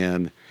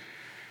fan.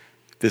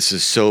 This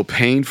is so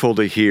painful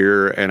to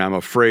hear, and I'm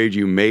afraid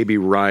you may be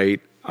right.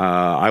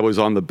 I was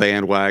on the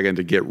bandwagon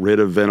to get rid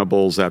of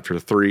Venables after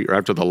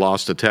the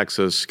loss to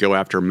Texas, go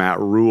after Matt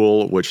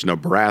Rule, which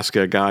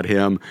Nebraska got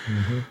him.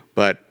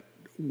 But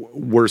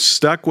we're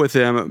stuck with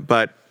him.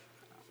 But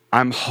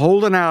I'm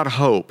holding out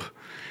hope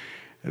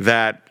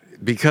that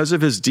because of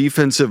his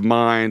defensive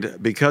mind,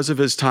 because of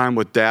his time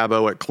with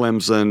Dabo at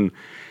Clemson,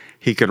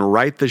 he can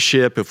right the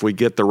ship if we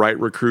get the right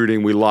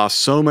recruiting. We lost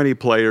so many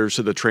players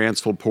to the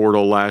transfer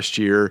portal last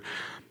year.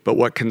 But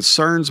what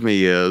concerns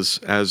me is,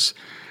 as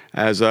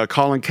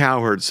Colin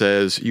Cowherd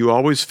says, you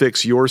always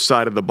fix your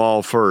side of the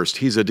ball first.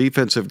 He's a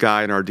defensive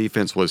guy, and our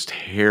defense was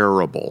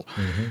terrible.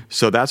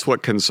 So that's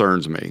what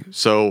concerns me.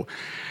 So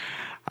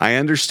I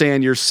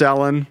understand you're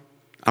selling.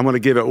 I'm going to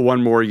give it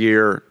 1 more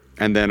year,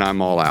 and then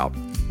I'm all out.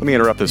 Let me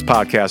interrupt this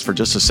podcast for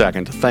just a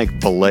second to thank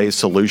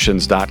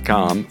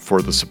belaysolutions.com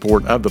for the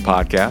support of the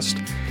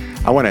podcast.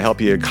 I want to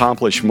help you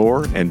accomplish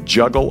more and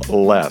juggle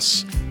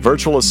less.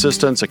 Virtual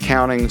assistants,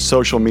 accounting,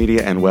 social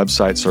media, and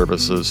website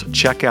services.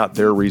 Check out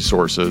their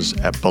resources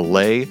at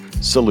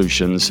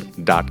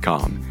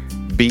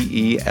belaysolutions.com.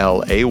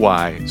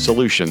 BELAY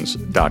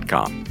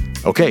solutions.com.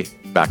 Okay,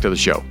 back to the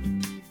show.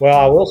 Well,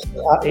 I will.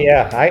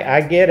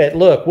 I get it.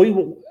 Look,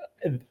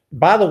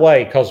 by the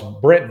way, because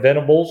Brent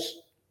Venables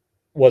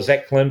was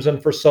at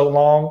Clemson for so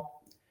long,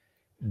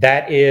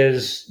 that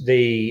is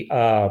the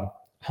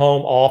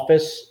home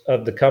office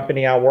of the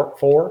company I work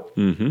for,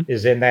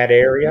 is in that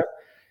area.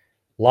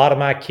 A lot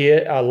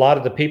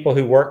of the people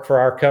who work for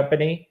our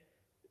company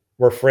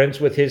were friends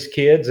with his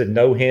kids and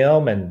know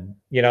him. And,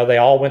 they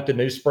all went to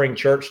New Spring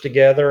Church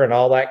together and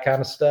all that kind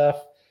of stuff.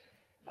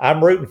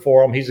 I'm rooting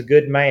for him. He's a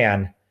good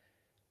man.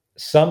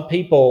 Some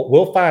people,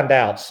 we'll find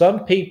out,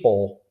 some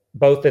people,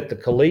 both at the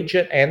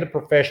collegiate and the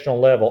professional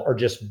level, are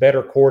just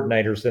better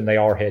coordinators than they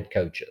are head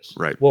coaches.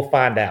 Right. We'll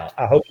find out.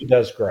 I hope he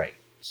does great.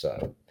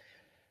 So,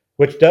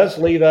 which does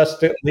lead us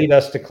to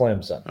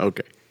Clemson.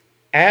 Okay.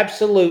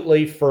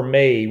 Absolutely, for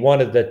me, one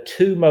of the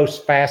two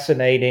most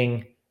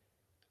fascinating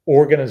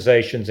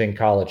organizations in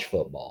college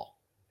football.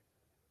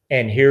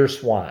 And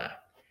here's why.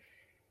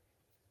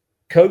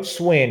 Coach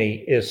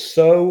Swinney is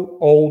so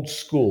old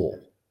school.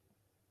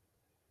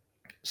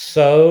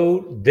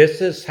 So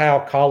this is how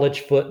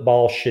college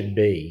football should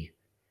be.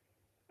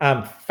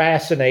 I'm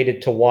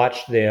fascinated to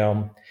watch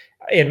them.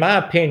 In my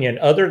opinion,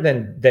 other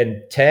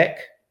than Tech,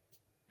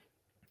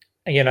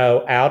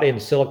 out in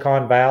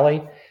Silicon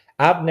Valley,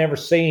 I've never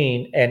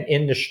seen an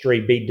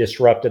industry be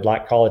disrupted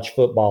like college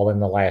football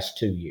in the last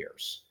 2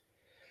 years.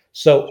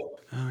 So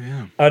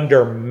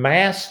under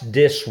mass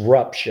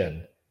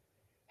disruption,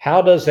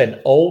 how does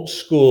an old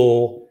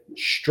school,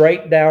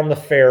 straight down the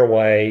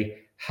fairway,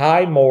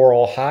 high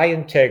moral, high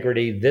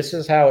integrity, this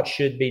is how it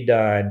should be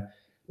done,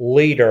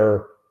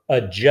 leader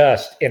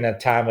adjust in a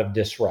time of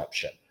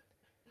disruption?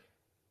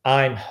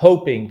 I'm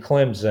hoping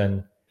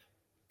Clemson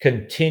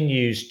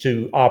continues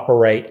to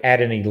operate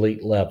at an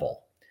elite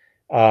level.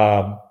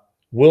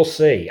 We'll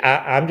see.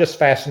 I'm just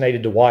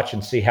fascinated to watch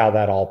and see how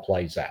that all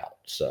plays out.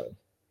 So,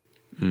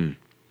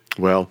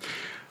 Well,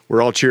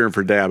 we're all cheering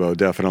for Dabo,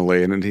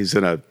 definitely, and he's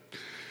in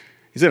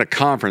a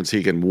conference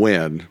he can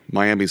win.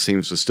 Miami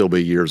seems to still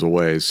be years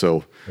away,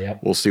 so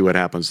We'll see what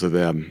happens to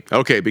them.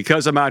 Okay,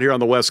 because I'm out here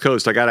on the West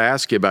Coast, I got to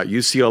ask you about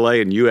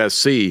UCLA and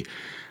USC.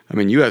 I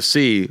mean,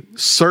 USC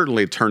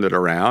certainly turned it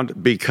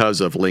around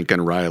because of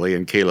Lincoln Riley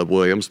and Caleb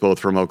Williams, both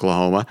from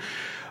Oklahoma.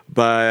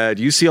 But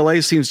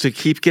UCLA seems to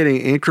keep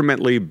getting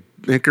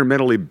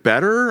incrementally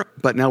better,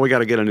 but now we got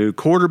to get a new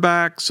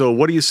quarterback. So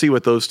what do you see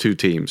with those two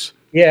teams?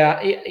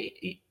 Yeah,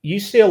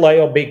 UCLA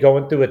will be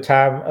going through a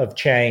time of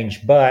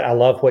change, but I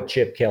love what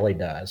Chip Kelly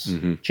does.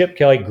 Mm-hmm. Chip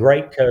Kelly,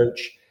 great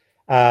coach.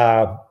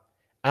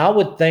 I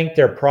would think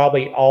they're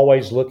probably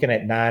always looking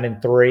at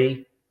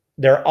 9-3.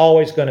 They're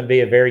always going to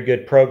be a very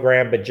good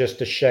program, but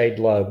just a shade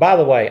low. By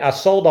the way, I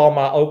sold all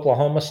my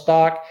Oklahoma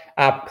stock.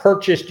 I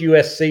purchased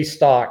USC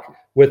stock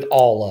with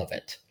all of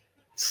it.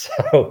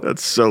 So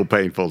that's so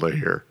painful to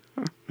hear.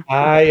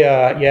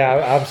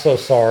 I'm so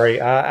sorry.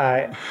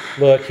 I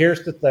look,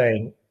 here's the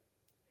thing.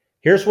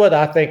 Here's what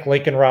I think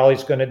Lincoln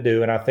Riley's going to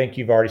do, and I think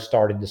you've already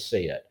started to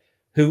see it.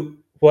 And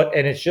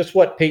it's just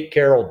what Pete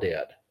Carroll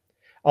did.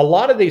 A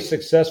lot of these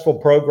successful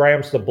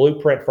programs, the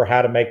blueprint for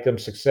how to make them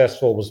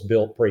successful was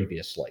built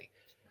previously.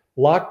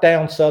 Lock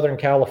down Southern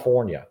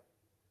California.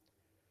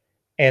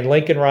 And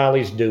Lincoln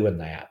Riley's doing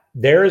that.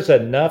 There is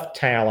enough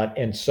talent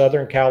in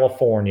Southern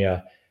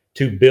California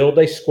to build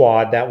a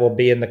squad that will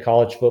be in the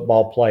college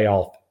football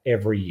playoff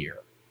every year.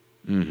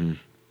 Mm-hmm.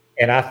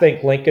 And I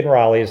think Lincoln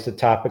Riley is the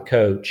type of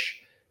coach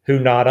who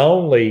not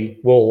only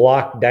will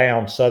lock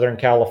down Southern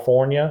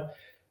California,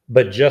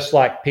 but just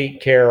like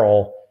Pete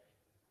Carroll,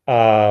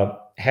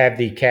 have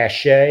the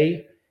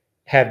cachet,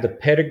 have the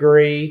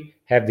pedigree,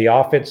 have the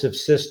offensive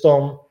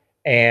system,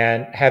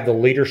 and have the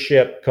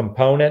leadership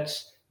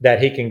components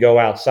that he can go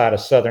outside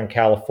of Southern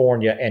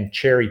California and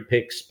cherry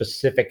pick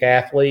specific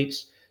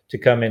athletes to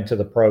come into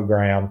the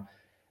program.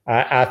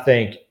 I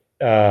think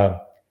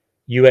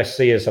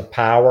USC as a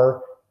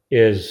power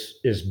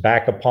is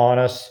back upon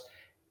us.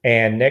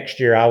 And next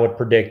year, I would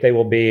predict they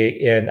will be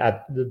in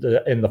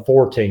the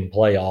 4-team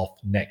playoff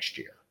next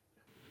year.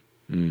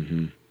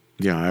 Mm-hmm.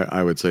 Yeah,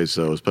 I would say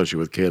so, especially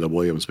with Caleb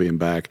Williams being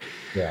back.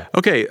 Yeah.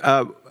 Okay,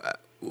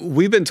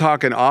 we've been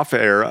talking off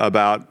air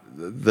about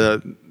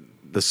the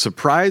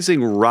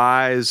surprising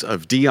rise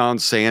of Deion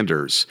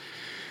Sanders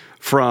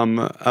from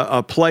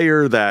a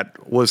player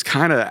that was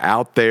kind of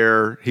out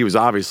there. He was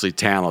obviously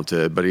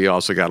talented, but he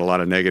also got a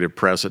lot of negative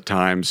press at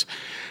times.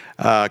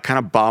 Kind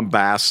of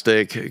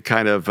bombastic,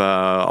 kind of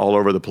all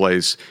over the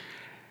place.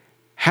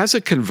 Has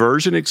a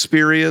conversion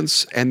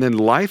experience, and then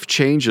life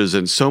changes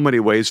in so many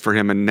ways for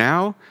him. And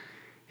now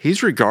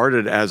he's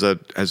regarded as a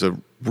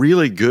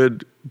really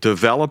good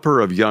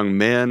developer of young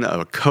men,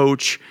 a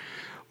coach.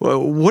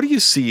 Well, what do you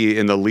see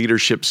in the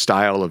leadership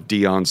style of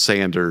Deion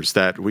Sanders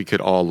that we could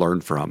all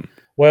learn from?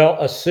 Well,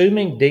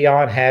 assuming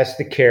Deion has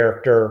the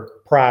character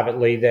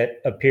privately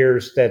that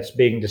appears that's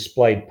being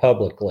displayed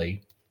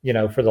publicly,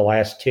 for the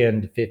last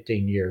 10 to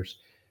 15 years,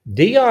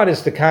 Deion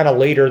is the kind of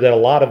leader that a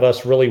lot of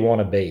us really want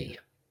to be.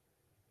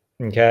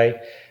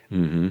 Okay.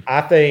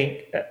 I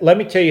think, let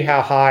me tell you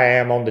how high I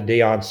am on the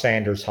Deion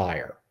Sanders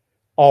hire.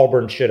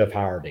 Auburn should have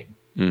hired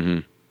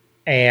him.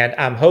 And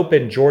I'm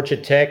hoping Georgia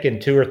Tech in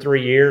 2 or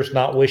 3 years,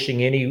 not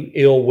wishing any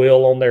ill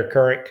will on their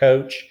current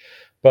coach,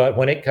 but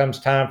when it comes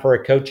time for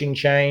a coaching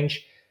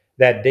change,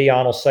 that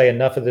Deion will say,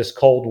 enough of this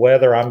cold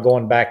weather, I'm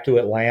going back to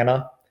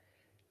Atlanta.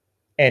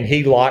 And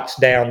he locks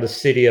down the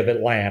city of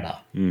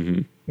Atlanta,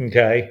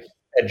 okay,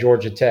 at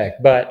Georgia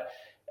Tech. But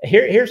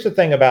here's the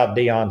thing about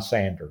Deion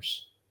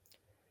Sanders.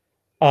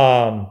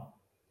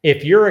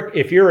 If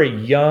you're a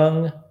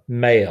young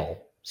male,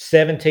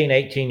 17,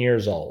 18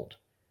 years old,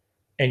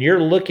 and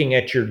you're looking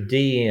at your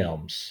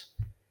DMs,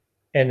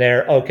 and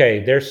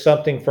there's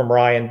something from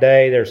Ryan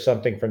Day, there's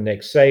something from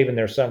Nick Saban,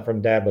 there's something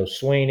from Dabo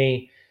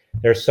Swinney,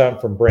 there's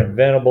something from Brent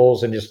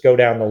Venables, and just go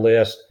down the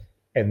list,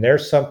 and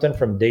there's something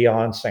from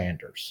Deion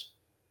Sanders.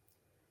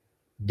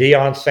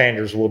 Deion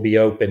Sanders will be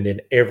opened in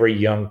every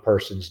young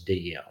person's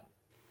DM.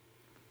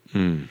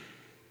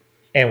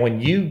 And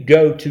when you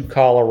go to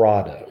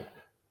Colorado,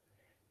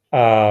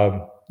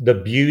 the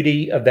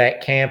beauty of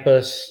that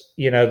campus,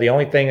 the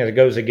only thing that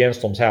goes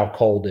against them is how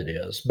cold it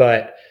is.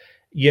 But,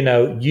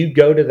 you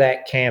go to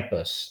that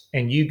campus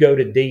and you go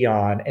to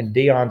Deion, and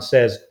Deion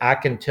says, I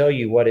can tell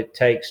you what it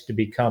takes to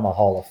become a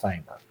Hall of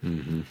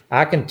Famer.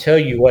 I can tell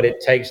you what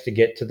it takes to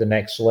get to the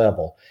next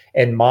level.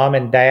 And mom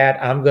and dad,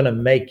 I'm going to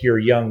make your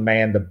young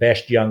man the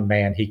best young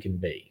man he can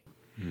be.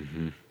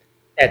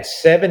 At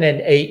 7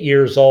 and 8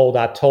 years old,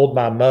 I told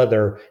my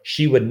mother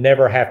she would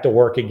never have to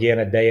work again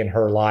a day in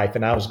her life,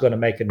 and I was going to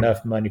make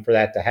enough money for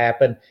that to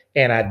happen,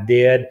 and I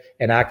did,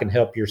 and I can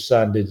help your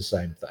son do the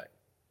same thing.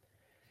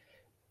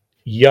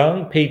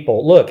 Young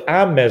people, look,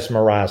 I'm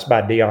mesmerized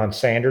by Deion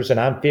Sanders, and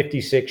I'm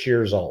 56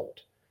 years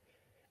old.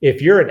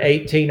 If you're an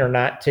 18 or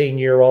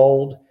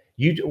 19-year-old,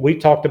 we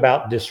talked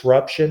about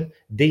disruption.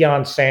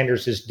 Deion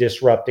Sanders is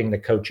disrupting the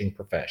coaching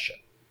profession.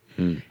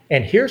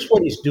 And here's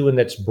what he's doing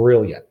that's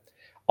brilliant.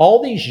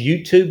 All these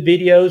YouTube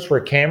videos where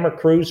camera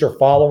crews are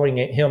following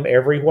him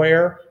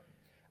everywhere,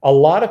 a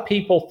lot of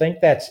people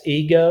think that's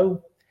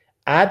ego.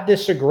 I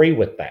disagree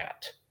with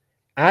that.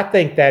 I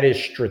think that is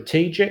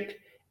strategic.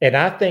 And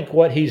I think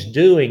what he's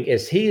doing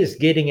is he is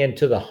getting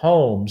into the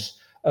homes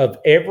of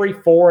every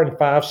 4- and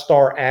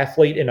 5-star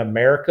athlete in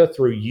America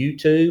through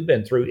YouTube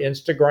and through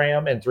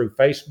Instagram and through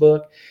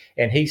Facebook.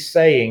 And he's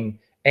saying,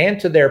 and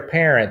to their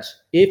parents,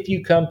 if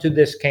you come to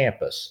this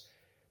campus,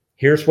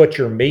 here's what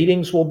your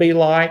meetings will be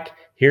like.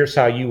 Here's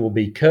how you will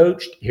be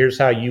coached. Here's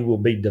how you will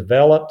be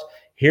developed.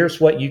 Here's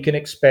what you can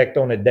expect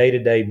on a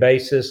day-to-day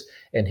basis.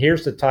 And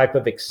here's the type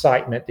of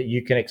excitement that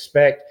you can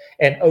expect.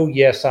 And, oh,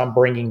 yes, I'm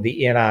bringing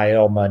the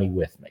NIL money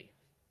with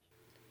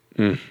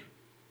me.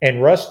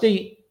 And,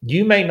 Rusty,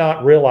 you may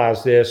not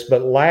realize this,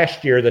 but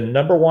last year, the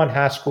number one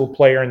high school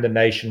player in the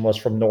nation was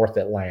from North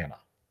Atlanta.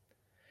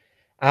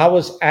 I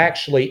was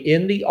actually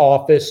in the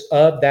office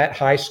of that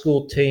high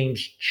school team's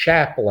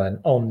chaplain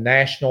on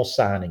National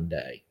Signing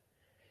Day.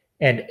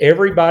 And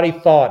everybody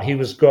thought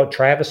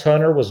Travis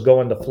Hunter was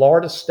going to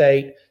Florida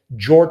State.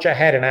 Georgia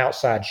had an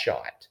outside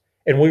shot.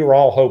 And we were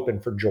all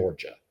hoping for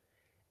Georgia.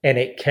 And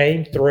it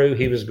came through.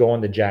 He was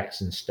going to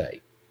Jackson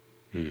State.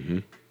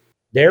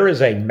 There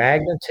is a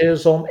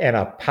magnetism and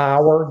a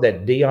power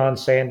that Deion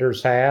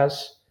Sanders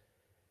has.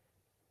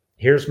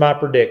 Here's my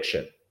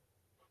prediction.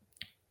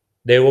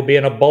 They will be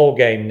in a bowl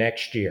game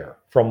next year.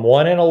 From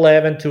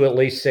 1-11 to at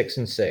least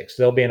 6-6.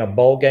 They'll be in a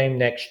bowl game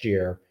next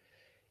year.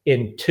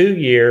 In 2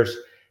 years,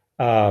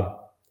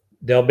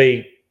 they'll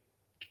be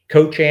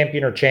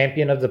co-champion or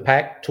champion of the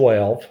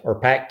Pac-12 or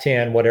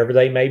Pac-10, whatever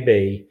they may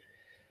be.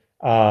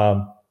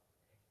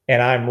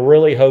 And I'm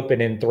really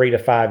hoping in 3 to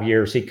 5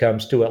 years he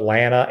comes to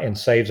Atlanta and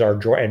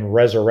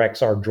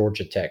resurrects our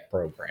Georgia Tech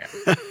program.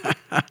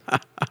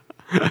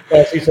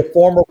 Because he's a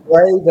former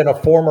Brave and a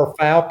former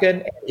Falcon,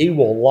 and he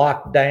will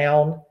lock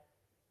down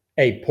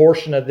a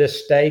portion of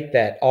this state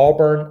that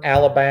Auburn,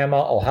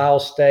 Alabama, Ohio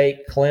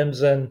State,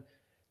 Clemson,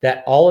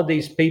 that all of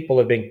these people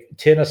have been,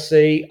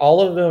 Tennessee,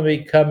 all of them will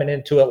be coming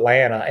into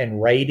Atlanta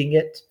and raiding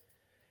it.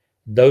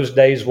 Those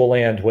days will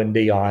end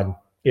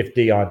if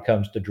Deion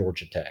comes to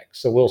Georgia Tech.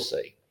 So we'll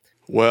see.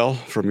 Well,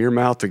 from your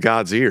mouth to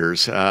God's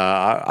ears,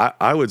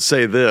 I would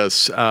say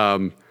this.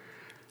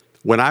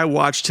 When I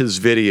watched his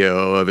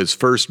video of his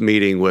first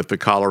meeting with the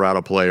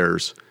Colorado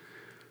players,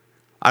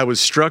 I was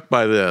struck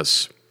by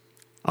this.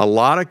 A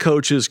lot of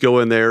coaches go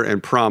in there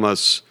and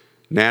promise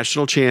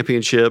national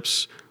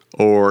championships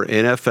or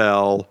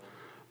NFL,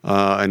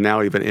 and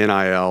now even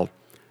NIL.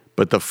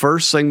 But the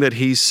first thing that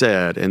he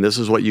said, and this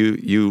is what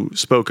you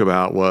spoke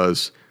about,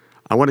 was,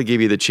 I want to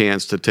give you the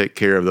chance to take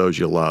care of those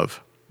you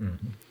love.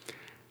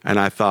 And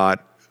I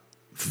thought,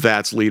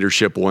 that's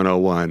leadership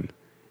 101.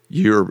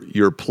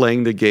 You're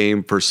playing the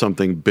game for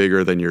something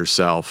bigger than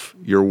yourself.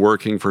 You're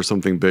working for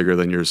something bigger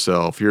than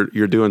yourself.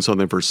 You're doing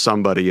something for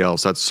somebody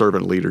else. That's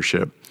servant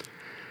leadership.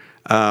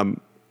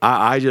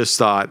 I just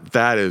thought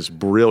that is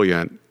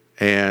brilliant.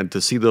 And to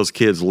see those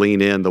kids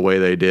lean in the way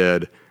they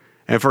did,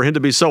 and for him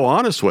to be so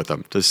honest with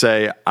them, to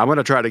say, I'm going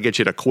to try to get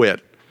you to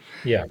quit,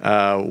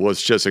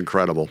 was just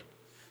incredible.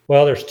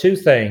 Well, there's two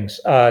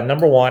things.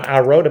 Number one, I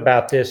wrote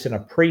about this in a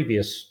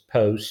previous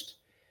post,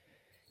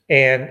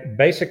 and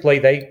basically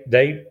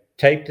they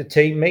taped a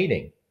team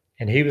meeting,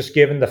 and he was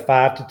given the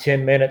 5 to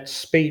 10 minute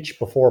speech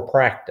before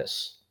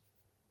practice.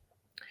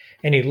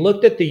 And he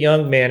looked at the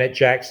young men at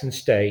Jackson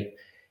State,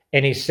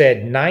 and he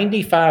said,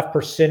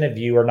 95% of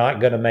you are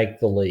not going to make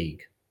the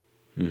league.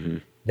 Mm-hmm.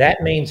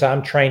 That means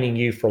I'm training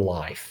you for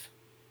life.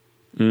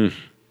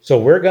 So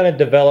we're going to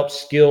develop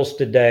skills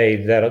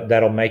today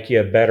that'll make you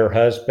a better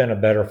husband, a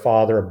better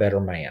father, a better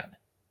man.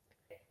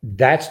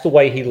 That's the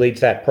way he leads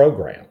that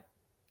program.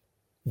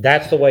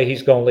 That's the way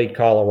he's going to lead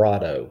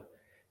Colorado.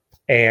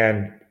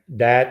 And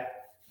that's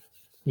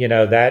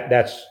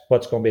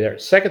what's going to be there.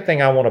 Second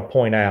thing I want to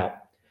point out,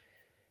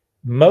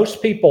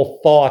 most people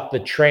thought the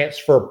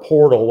transfer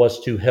portal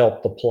was to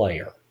help the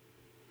player.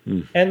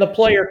 And the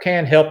player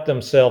can help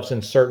themselves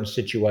in certain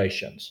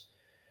situations.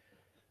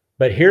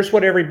 But here's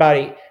what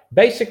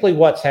basically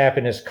what's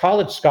happened is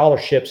college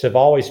scholarships have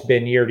always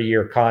been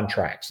year-to-year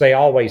contracts. They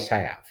always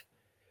have.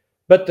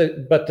 But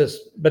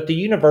the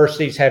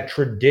universities have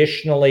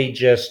traditionally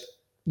just,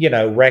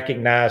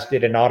 recognized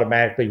it and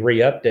automatically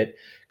re-upped it,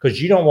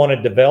 because you don't want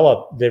to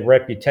develop the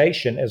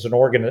reputation as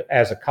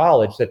as a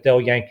college that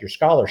they'll yank your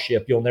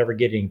scholarship. You'll never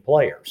get any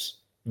players.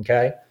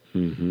 Okay.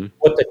 Mm-hmm.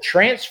 What the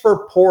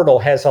transfer portal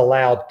has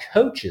allowed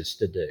coaches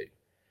to do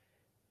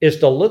is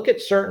to look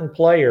at certain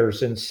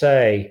players and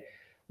say,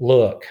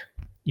 look,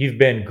 you've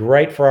been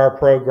great for our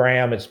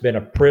program. It's been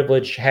a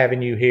privilege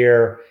having you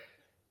here.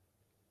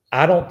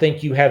 I don't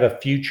think you have a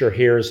future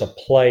here as a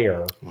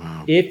player.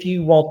 Wow. If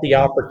you want the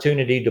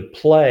opportunity to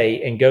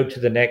play and go to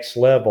the next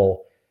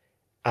level,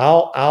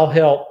 I'll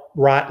help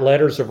write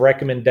letters of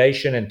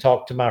recommendation and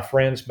talk to my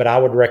friends, but I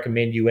would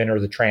recommend you enter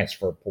the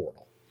transfer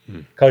portal,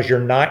 because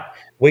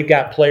we've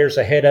got players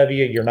ahead of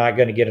you. You're not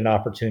going to get an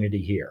opportunity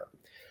here.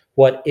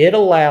 What it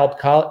allowed,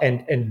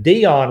 and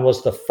Deion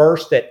was the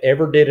first that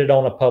ever did it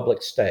on a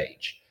public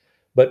stage,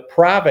 but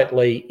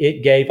privately,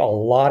 it gave a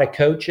lot of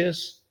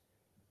coaches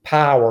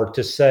power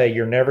to say,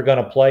 you're never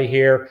going to play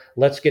here.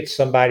 Let's get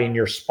somebody in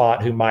your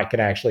spot who can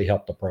actually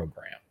help the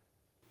program.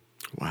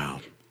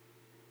 Wow.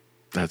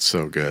 That's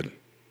so good.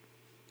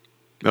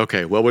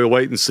 Okay, well, we'll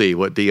wait and see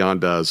what Deion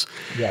does.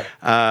 Yeah.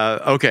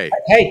 Okay.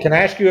 Hey, can I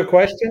ask you a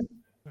question?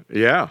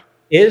 Yeah.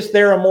 Is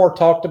there a more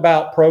talked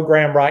about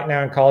program right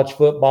now in college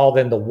football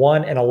than the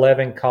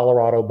 1-11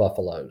 Colorado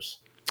Buffaloes?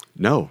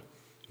 No,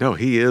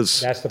 he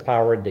is. That's the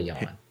power of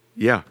Deion.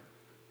 Yeah,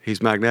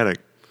 he's magnetic.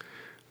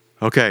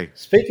 Okay.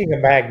 Speaking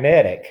of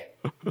magnetic.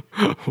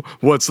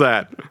 What's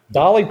that?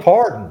 Dolly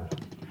Parton.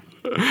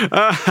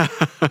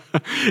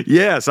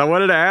 Yes, I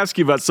wanted to ask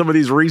you about some of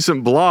these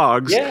recent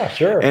blogs. Yeah,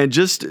 sure. And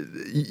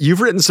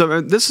you've written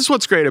some. This is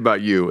what's great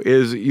about you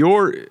is you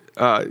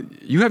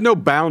have no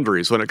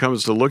boundaries when it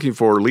comes to looking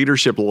for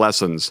leadership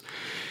lessons.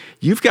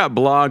 You've got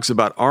blogs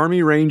about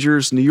Army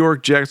Rangers, New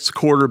York Jets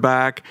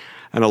quarterback,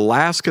 an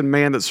Alaskan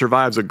man that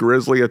survives a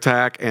grizzly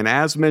attack, and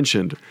as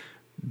mentioned,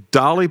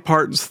 Dolly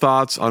Parton's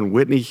thoughts on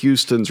Whitney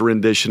Houston's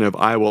rendition of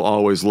 "I Will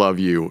Always Love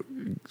You."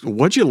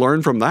 What'd you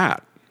learn from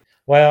that?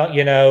 Well,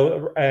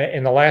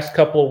 in the last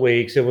couple of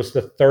weeks, it was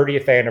the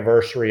 30th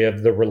anniversary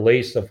of the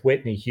release of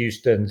Whitney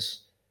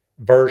Houston's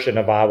version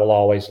of "I Will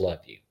Always Love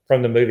You"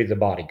 from the movie The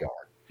Bodyguard.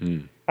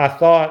 I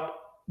thought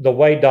the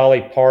way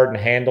Dolly Parton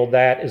handled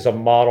that is a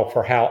model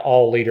for how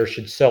all leaders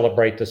should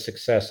celebrate the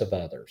success of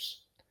others.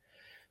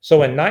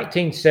 So in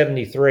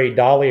 1973,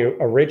 Dolly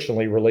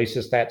originally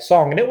releases that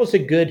song, and it was a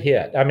good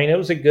hit. I mean, it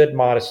was a good,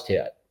 modest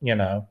hit,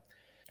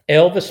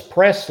 Elvis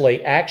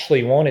Presley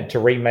actually wanted to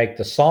remake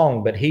the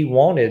song, but he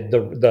wanted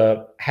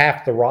the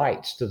half the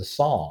rights to the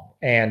song,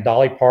 and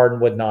Dolly Parton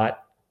would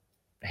not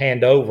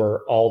hand over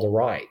all the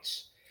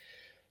rights.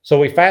 So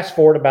we fast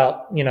forward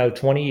about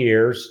 20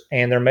 years,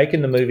 and they're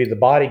making the movie The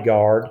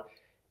Bodyguard,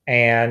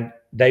 and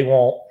they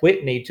want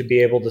Whitney to be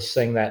able to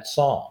sing that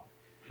song.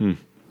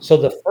 So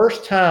the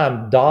first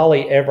time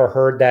Dolly ever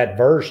heard that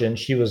version,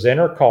 she was in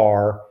her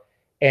car,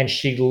 and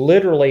she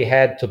literally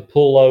had to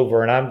pull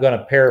over, and I'm going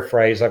to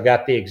paraphrase. I've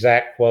got the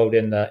exact quote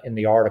in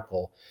the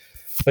article,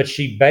 but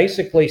she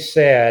basically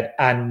said,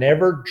 "I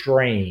never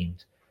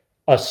dreamed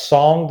a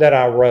song that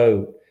I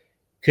wrote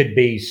could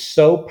be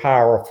so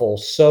powerful,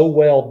 so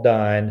well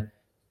done,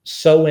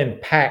 so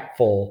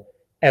impactful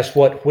as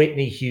what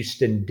Whitney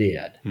Houston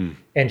did."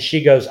 And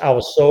she goes, "I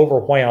was so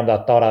overwhelmed,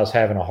 I thought I was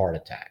having a heart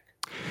attack."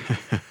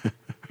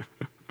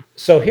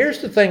 So here's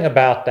the thing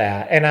about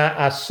that. And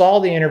I saw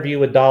the interview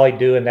with Dolly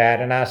doing that,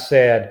 and I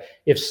said,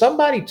 if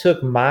somebody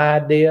took my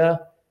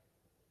idea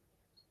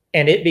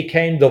and it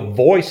became the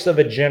voice of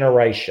a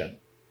generation,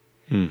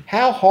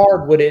 how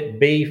hard would it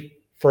be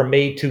for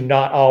me to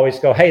not always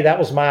go, "Hey, that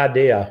was my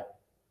idea.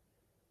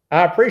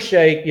 I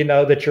appreciate,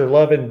 that you're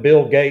loving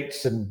Bill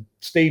Gates and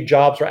Steve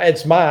Jobs.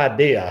 It's my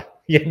idea."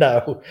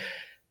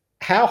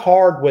 How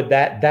hard would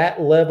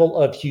that level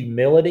of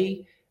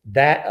humility,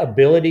 that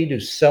ability to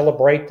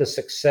celebrate the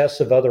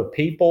success of other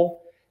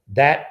people,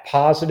 that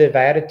positive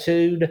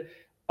attitude,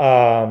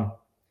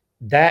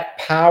 that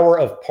power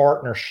of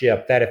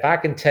partnership, that if I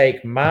can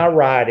take my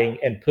writing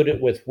and put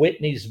it with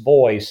Whitney's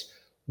voice,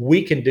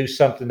 we can do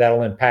something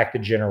that'll impact a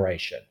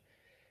generation.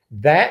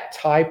 That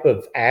type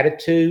of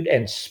attitude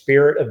and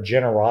spirit of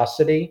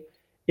generosity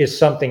is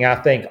something I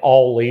think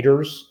all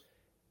leaders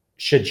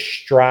should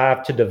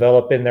strive to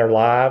develop in their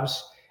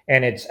lives.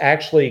 And it's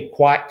actually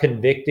quite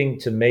convicting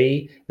to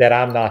me that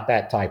I'm not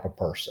that type of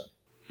person.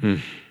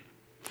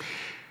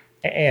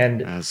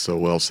 And that's so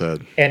well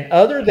said. And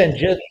other than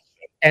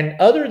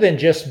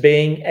just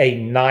being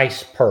a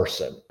nice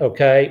person,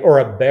 okay, or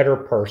a better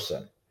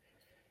person,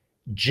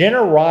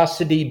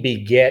 generosity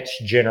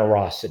begets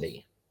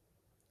generosity.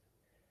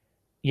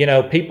 You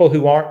know, people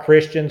who aren't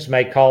Christians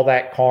may call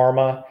that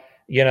karma.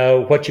 You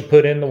know, what you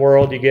put in the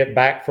world, you get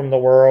back from the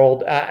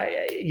world.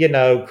 You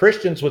know,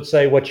 Christians would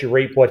say what you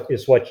reap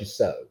is what you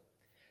sow.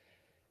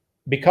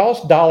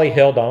 Because Dolly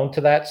held on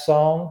to that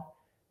song,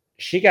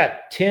 she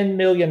got $10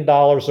 million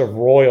of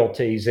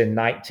royalties in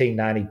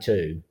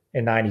 1992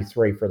 and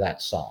 93 for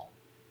that song.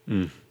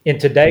 In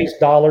today's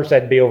dollars,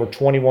 that'd be over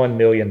 $21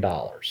 million.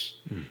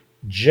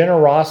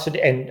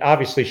 Generosity, and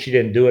obviously she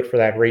didn't do it for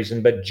that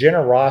reason, but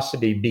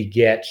generosity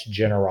begets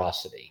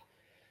generosity.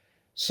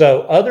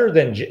 So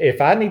if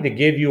I need to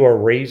give you a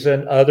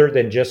reason other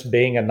than just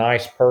being a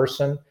nice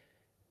person,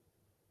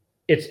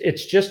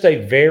 it's just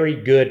a very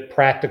good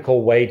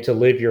practical way to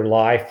live your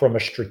life from a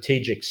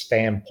strategic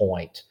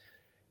standpoint,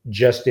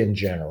 just in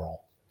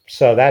general.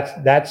 So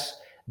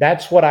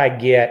that's what I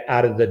get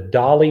out of the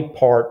Dolly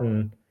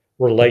Parton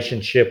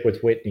relationship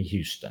with Whitney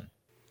Houston.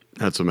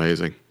 That's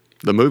amazing.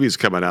 The movie's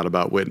coming out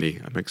about Whitney.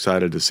 I'm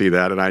excited to see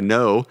that. And I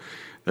know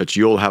that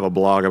you'll have a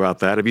blog about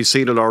that. Have you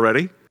seen it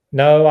already?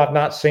 No, I've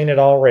not seen it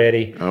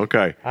already.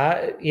 Okay.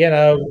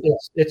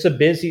 It's a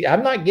busy,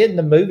 I'm not getting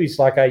the movies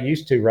like I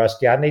used to,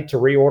 Rusty. I need to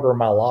reorder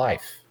my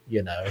life,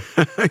 you know.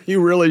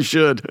 You really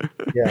should.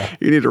 Yeah.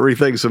 You need to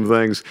rethink some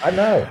things. I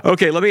know.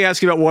 Okay, let me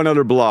ask you about one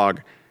other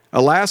blog.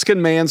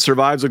 Alaskan man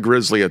survives a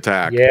grizzly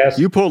attack. Yes.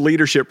 You pull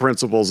leadership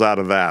principles out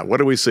of that. What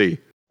do we see?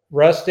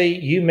 Rusty,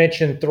 you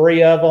mentioned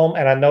 3 of them,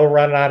 and I know we're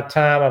running out of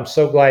time. I'm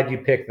so glad you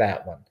picked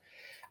that one.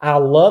 I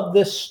love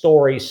this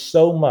story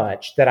so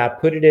much that I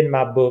put it in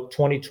my book,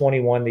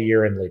 2021, The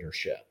Year in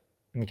Leadership.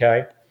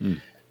 Okay.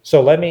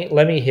 So let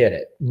me hit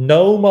it.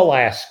 Nome,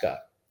 Alaska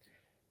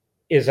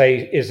is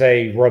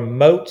a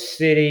remote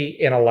city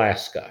in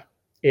Alaska.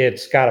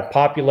 It's got a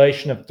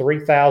population of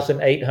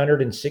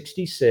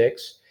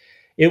 3,866.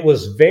 It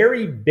was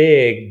very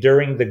big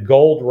during the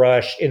gold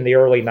rush in the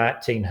early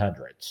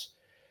 1900s.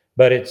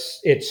 But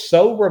it's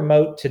so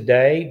remote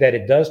today that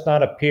it does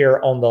not appear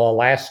on the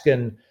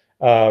Alaskan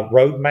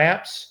road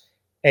maps,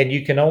 and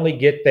you can only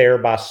get there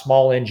by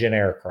small engine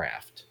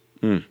aircraft.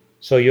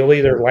 So you'll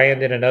either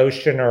land in an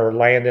ocean or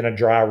land in a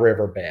dry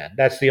riverbed.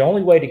 That's the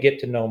only way to get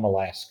to Nome,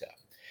 Alaska.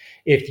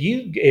 If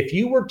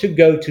you were to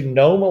go to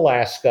Nome,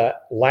 Alaska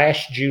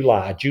last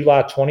July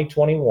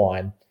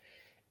 2021,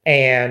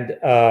 and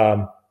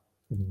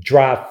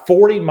drive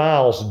 40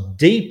 miles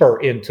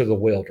deeper into the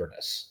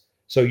wilderness.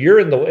 So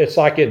it's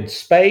like in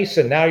space,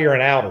 and now you're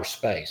in outer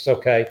space.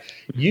 Okay.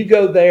 You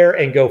go there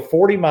and go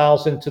 40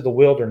 miles into the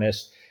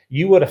wilderness,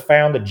 you would have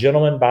found a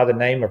gentleman by the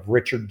name of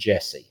Richard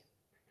Jesse.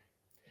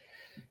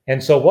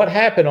 And so what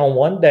happened on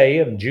one day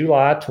of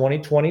July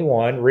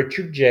 2021,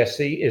 Richard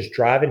Jesse is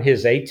driving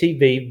his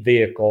ATV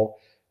vehicle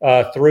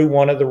through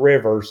one of the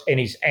rivers, and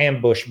he's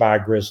ambushed by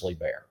a grizzly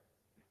bear.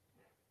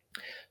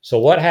 So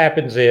what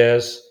happens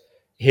is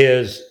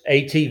his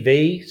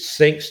ATV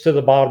sinks to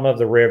the bottom of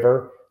the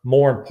river.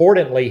 More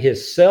importantly,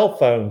 his cell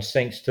phone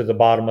sinks to the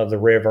bottom of the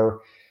river,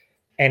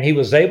 and he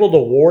was able to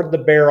ward the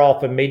bear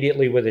off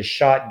immediately with his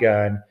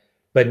shotgun.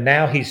 But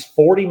now he's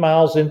 40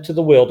 miles into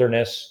the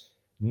wilderness,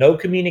 no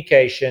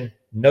communication,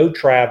 no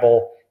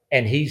travel,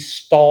 and he's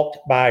stalked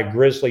by a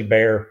grizzly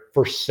bear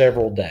for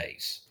several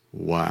days.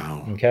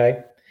 Wow.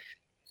 Okay.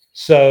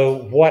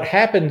 So what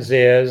happens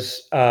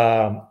is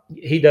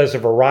he does a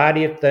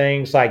variety of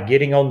things, like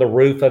getting on the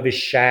roof of his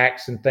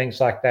shacks and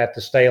things like that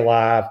to stay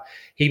alive.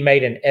 He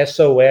made an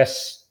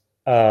SOS,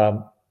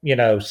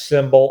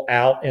 symbol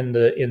out in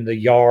the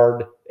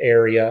yard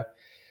area.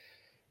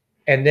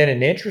 And then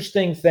an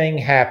interesting thing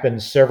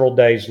happens several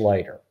days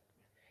later.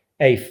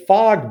 A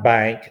fog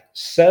bank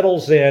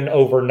settles in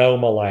over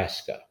Nome,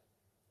 Alaska.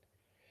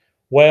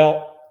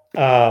 Well,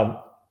 a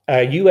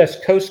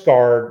U.S. Coast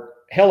Guard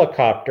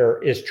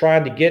helicopter is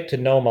trying to get to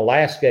Nome,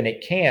 Alaska, and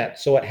it can't,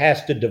 so it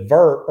has to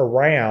divert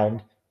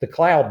around the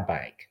cloud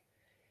bank.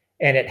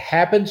 And it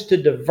happens to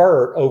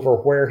divert over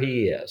where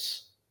he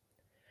is.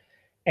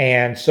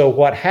 And so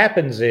what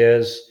happens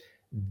is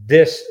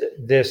this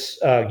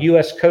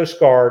U.S. Coast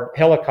Guard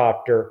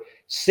helicopter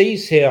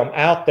sees him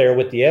out there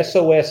with the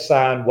SOS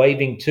sign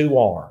waving 2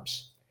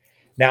 arms.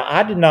 Now,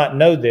 I did not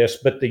know this,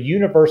 but the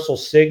universal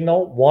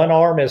signal, 1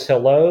 arm is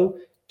hello,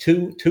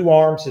 two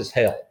arms is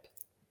help.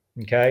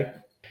 Okay?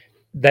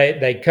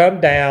 They come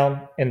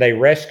down and they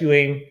rescue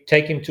him,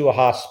 take him to a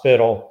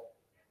hospital.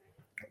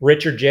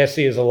 Richard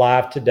Jesse is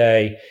alive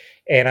today,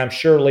 and I'm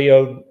sure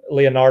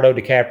Leonardo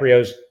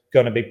DiCaprio is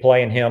going to be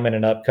playing him in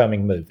an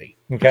upcoming movie.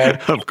 Okay.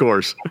 Of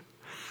course.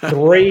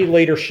 3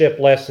 leadership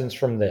lessons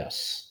from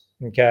this.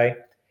 Okay.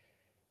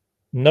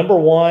 Number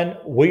 1,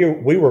 we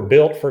were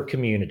built for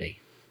community.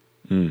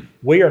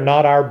 We are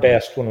not our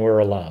best when we're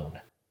alone.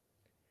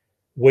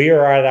 We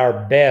are at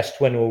our best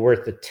when we're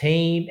with the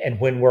team and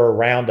when we're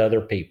around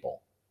other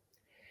people.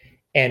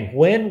 And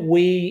when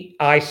we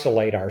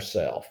isolate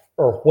ourselves,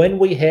 or when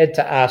we head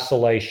to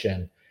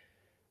isolation,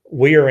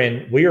 we are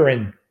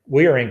in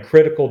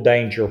critical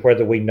danger,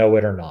 whether we know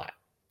it or not.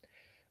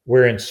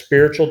 We're in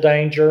spiritual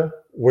danger.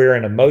 We're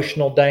in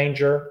emotional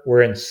danger.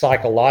 We're in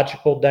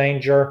psychological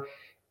danger.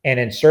 And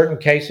in certain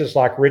cases,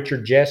 like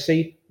Richard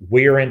Jesse,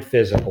 we're in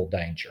physical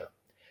danger.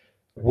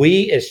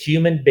 We as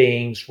human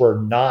beings were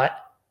not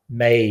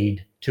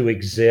made to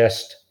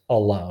exist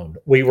alone.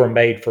 We were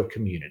made for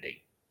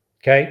community.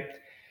 Okay.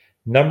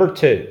 Number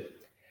 2,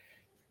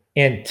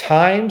 in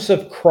times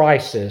of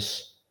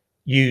crisis,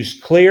 use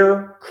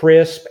clear,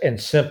 crisp, and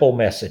simple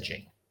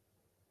messaging.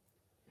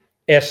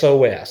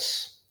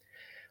 SOS.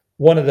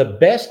 One of the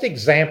best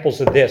examples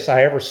of this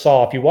I ever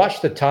saw, if you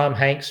watch the Tom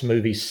Hanks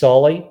movie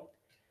Sully,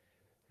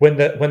 when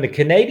the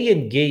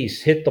Canadian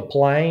geese hit the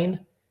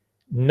plane,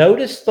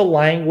 notice the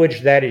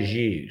language that is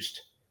used.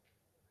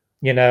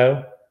 You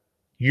know,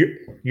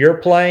 your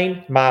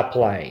plane, my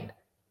plane.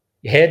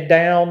 Head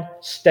down,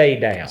 stay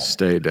down.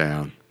 Stay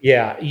down.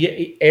 Yeah,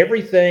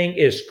 everything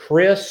is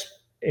crisp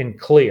and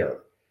clear.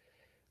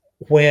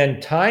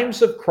 When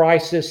times of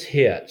crisis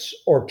hits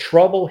or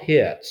trouble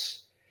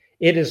hits,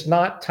 it is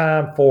not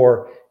time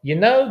for,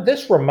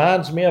 this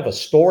reminds me of a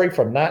story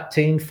from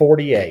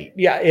 1948.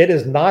 Yeah, it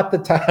is not the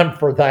time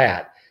for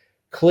that.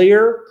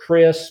 Clear,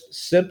 crisp,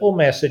 simple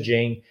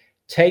messaging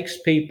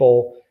takes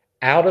people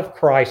out of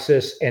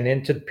crisis and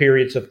into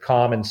periods of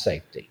calm and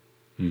safety.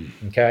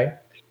 Okay?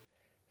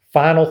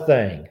 Final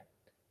thing,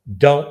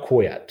 don't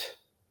quit.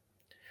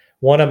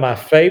 One of my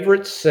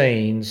favorite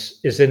scenes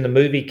is in the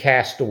movie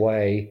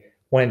Castaway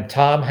when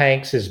Tom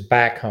Hanks is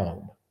back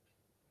home.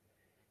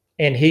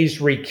 And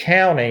he's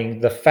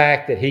recounting the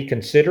fact that he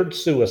considered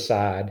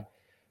suicide,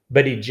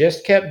 but he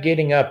just kept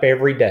getting up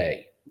every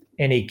day.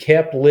 And he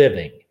kept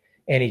living.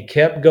 And he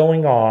kept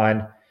going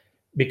on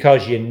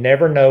because you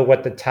never know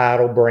what the tide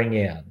will bring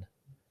in.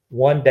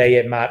 One day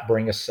it might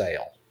bring a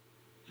sail.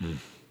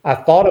 I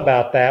thought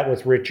about that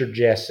with Richard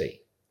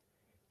Jesse.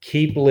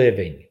 Keep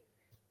living.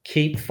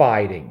 Keep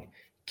fighting.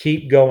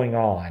 Keep going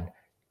on.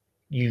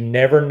 You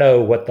never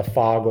know what the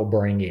fog will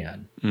bring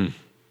in.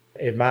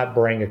 It might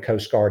bring a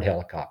Coast Guard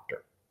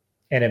helicopter,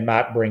 and it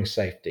might bring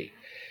safety.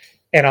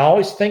 And I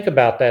always think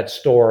about that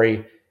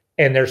story,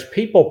 and there's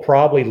people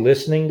probably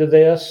listening to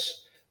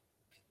this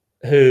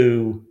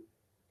who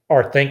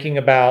are thinking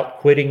about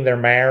quitting their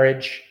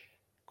marriage,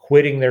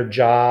 quitting their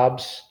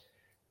jobs,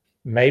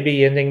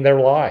 maybe ending their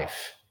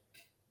life.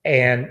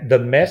 And the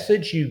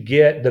message you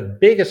get, the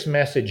biggest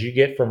message you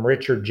get from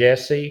Richard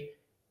Jesse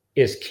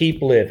is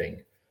keep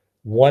living,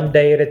 one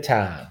day at a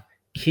time.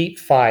 Keep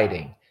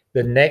fighting.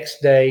 The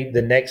next day,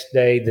 the next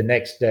day, the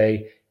next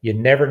day. You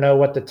never know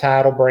what the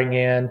tide will bring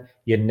in.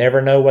 You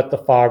never know what the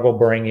fog will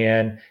bring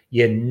in.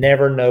 You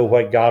never know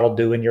what God will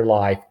do in your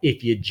life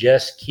if you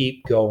just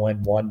keep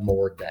going one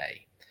more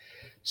day.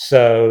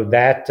 So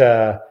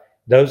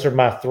those are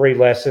my 3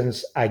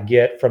 lessons I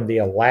get from the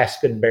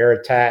Alaskan bear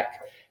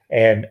attack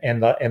and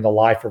the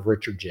life of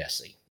Richard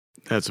Jesse.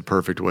 That's a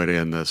perfect way to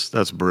end this.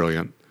 That's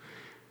brilliant.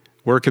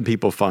 Where can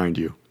people find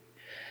you?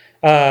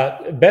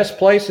 Best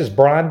place is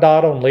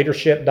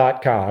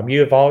brian.onleadership.com.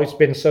 You have always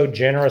been so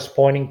generous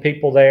pointing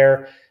people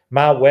there.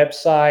 My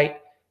website,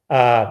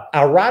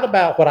 I write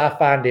about what I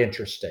find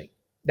interesting.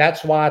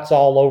 That's why it's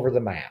all over the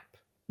map.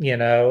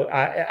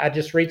 I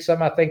just read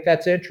something I think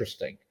that's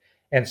interesting.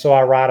 And so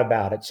I write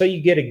about it. So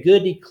you get a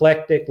good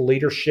eclectic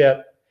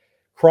leadership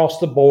across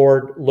the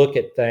board look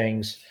at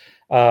things.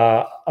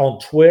 On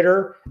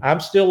Twitter,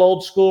 I'm still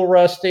old school,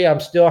 Rusty. I'm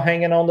still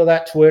hanging on to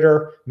that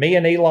Twitter. Me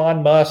and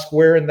Elon Musk,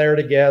 we're in there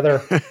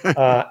together.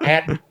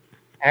 At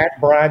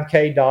Brian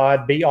K.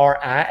 Dodd,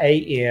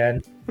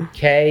 BRIAN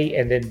K,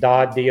 and then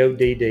Dodd,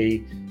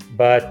 DODD.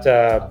 But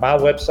my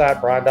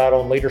website,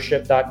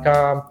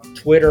 brian.onleadership.com,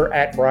 Twitter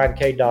at Brian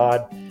K.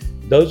 Dodd.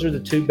 Those are the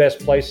 2 best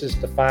places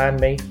to find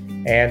me.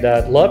 And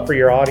I'd love for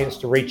your audience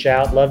to reach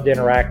out, love to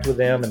interact with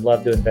them, and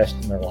love to invest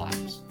in their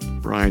lives.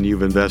 Brian,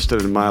 you've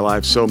invested in my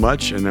life so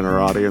much and in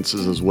our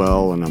audiences as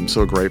well. And I'm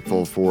so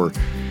grateful for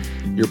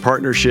your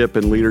partnership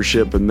and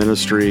leadership and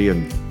ministry.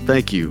 And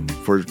thank you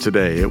for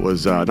today. It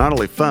was not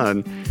only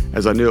fun,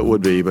 as I knew it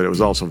would be, but it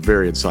was also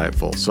very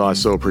insightful. So I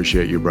so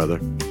appreciate you, brother.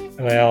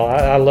 Well,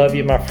 I love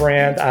you, my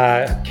friend.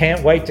 I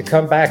can't wait to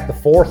come back the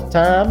 4th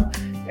time.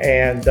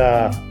 And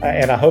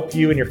I hope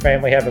you and your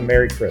family have a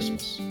Merry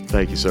Christmas.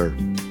 Thank you, sir.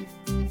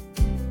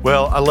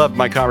 Well, I loved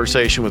my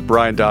conversation with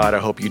Brian Dodd. I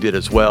hope you did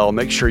as well.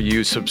 Make sure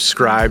you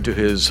subscribe to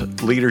his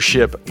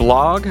leadership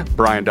blog,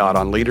 Brian Dodd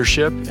on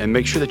Leadership, and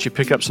make sure that you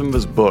pick up some of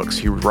his books.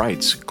 He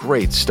writes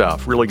great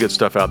stuff, really good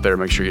stuff out there.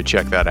 Make sure you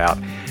check that out.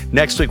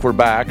 Next week, we're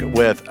back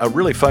with a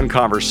really fun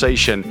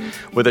conversation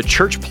with a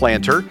church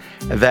planter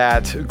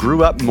that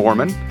grew up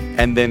Mormon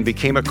and then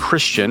became a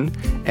Christian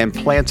and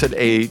planted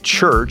a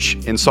church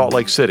in Salt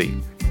Lake City.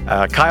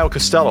 Kyle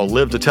Costello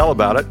lived to tell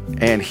about it,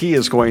 and he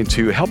is going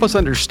to help us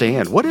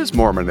understand, what is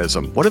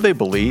Mormonism? What do they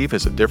believe?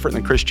 Is it different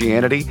than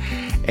Christianity?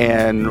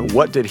 And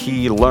what did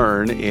he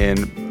learn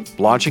in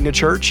launching a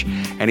church?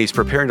 And he's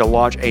preparing to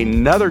launch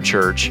another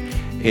church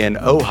in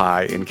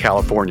Ojai in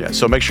California.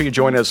 So make sure you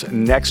join us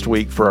next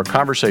week for a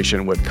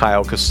conversation with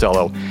Kyle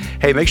Costello.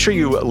 Hey, make sure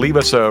you leave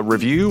us a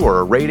review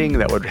or a rating.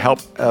 That would help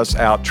us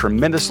out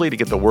tremendously to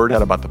get the word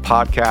out about the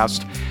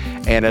podcast.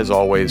 And as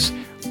always,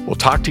 we'll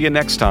talk to you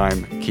next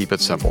time. Keep it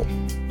simple.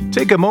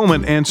 Take a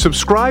moment and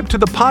subscribe to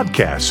the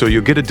podcast so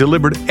you'll get it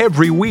delivered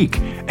every week.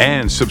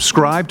 And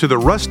subscribe to the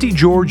Rusty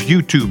George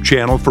YouTube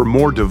channel for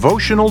more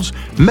devotionals,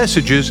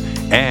 messages,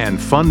 and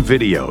fun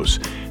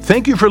videos.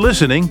 Thank you for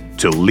listening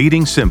to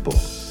Leading Simple.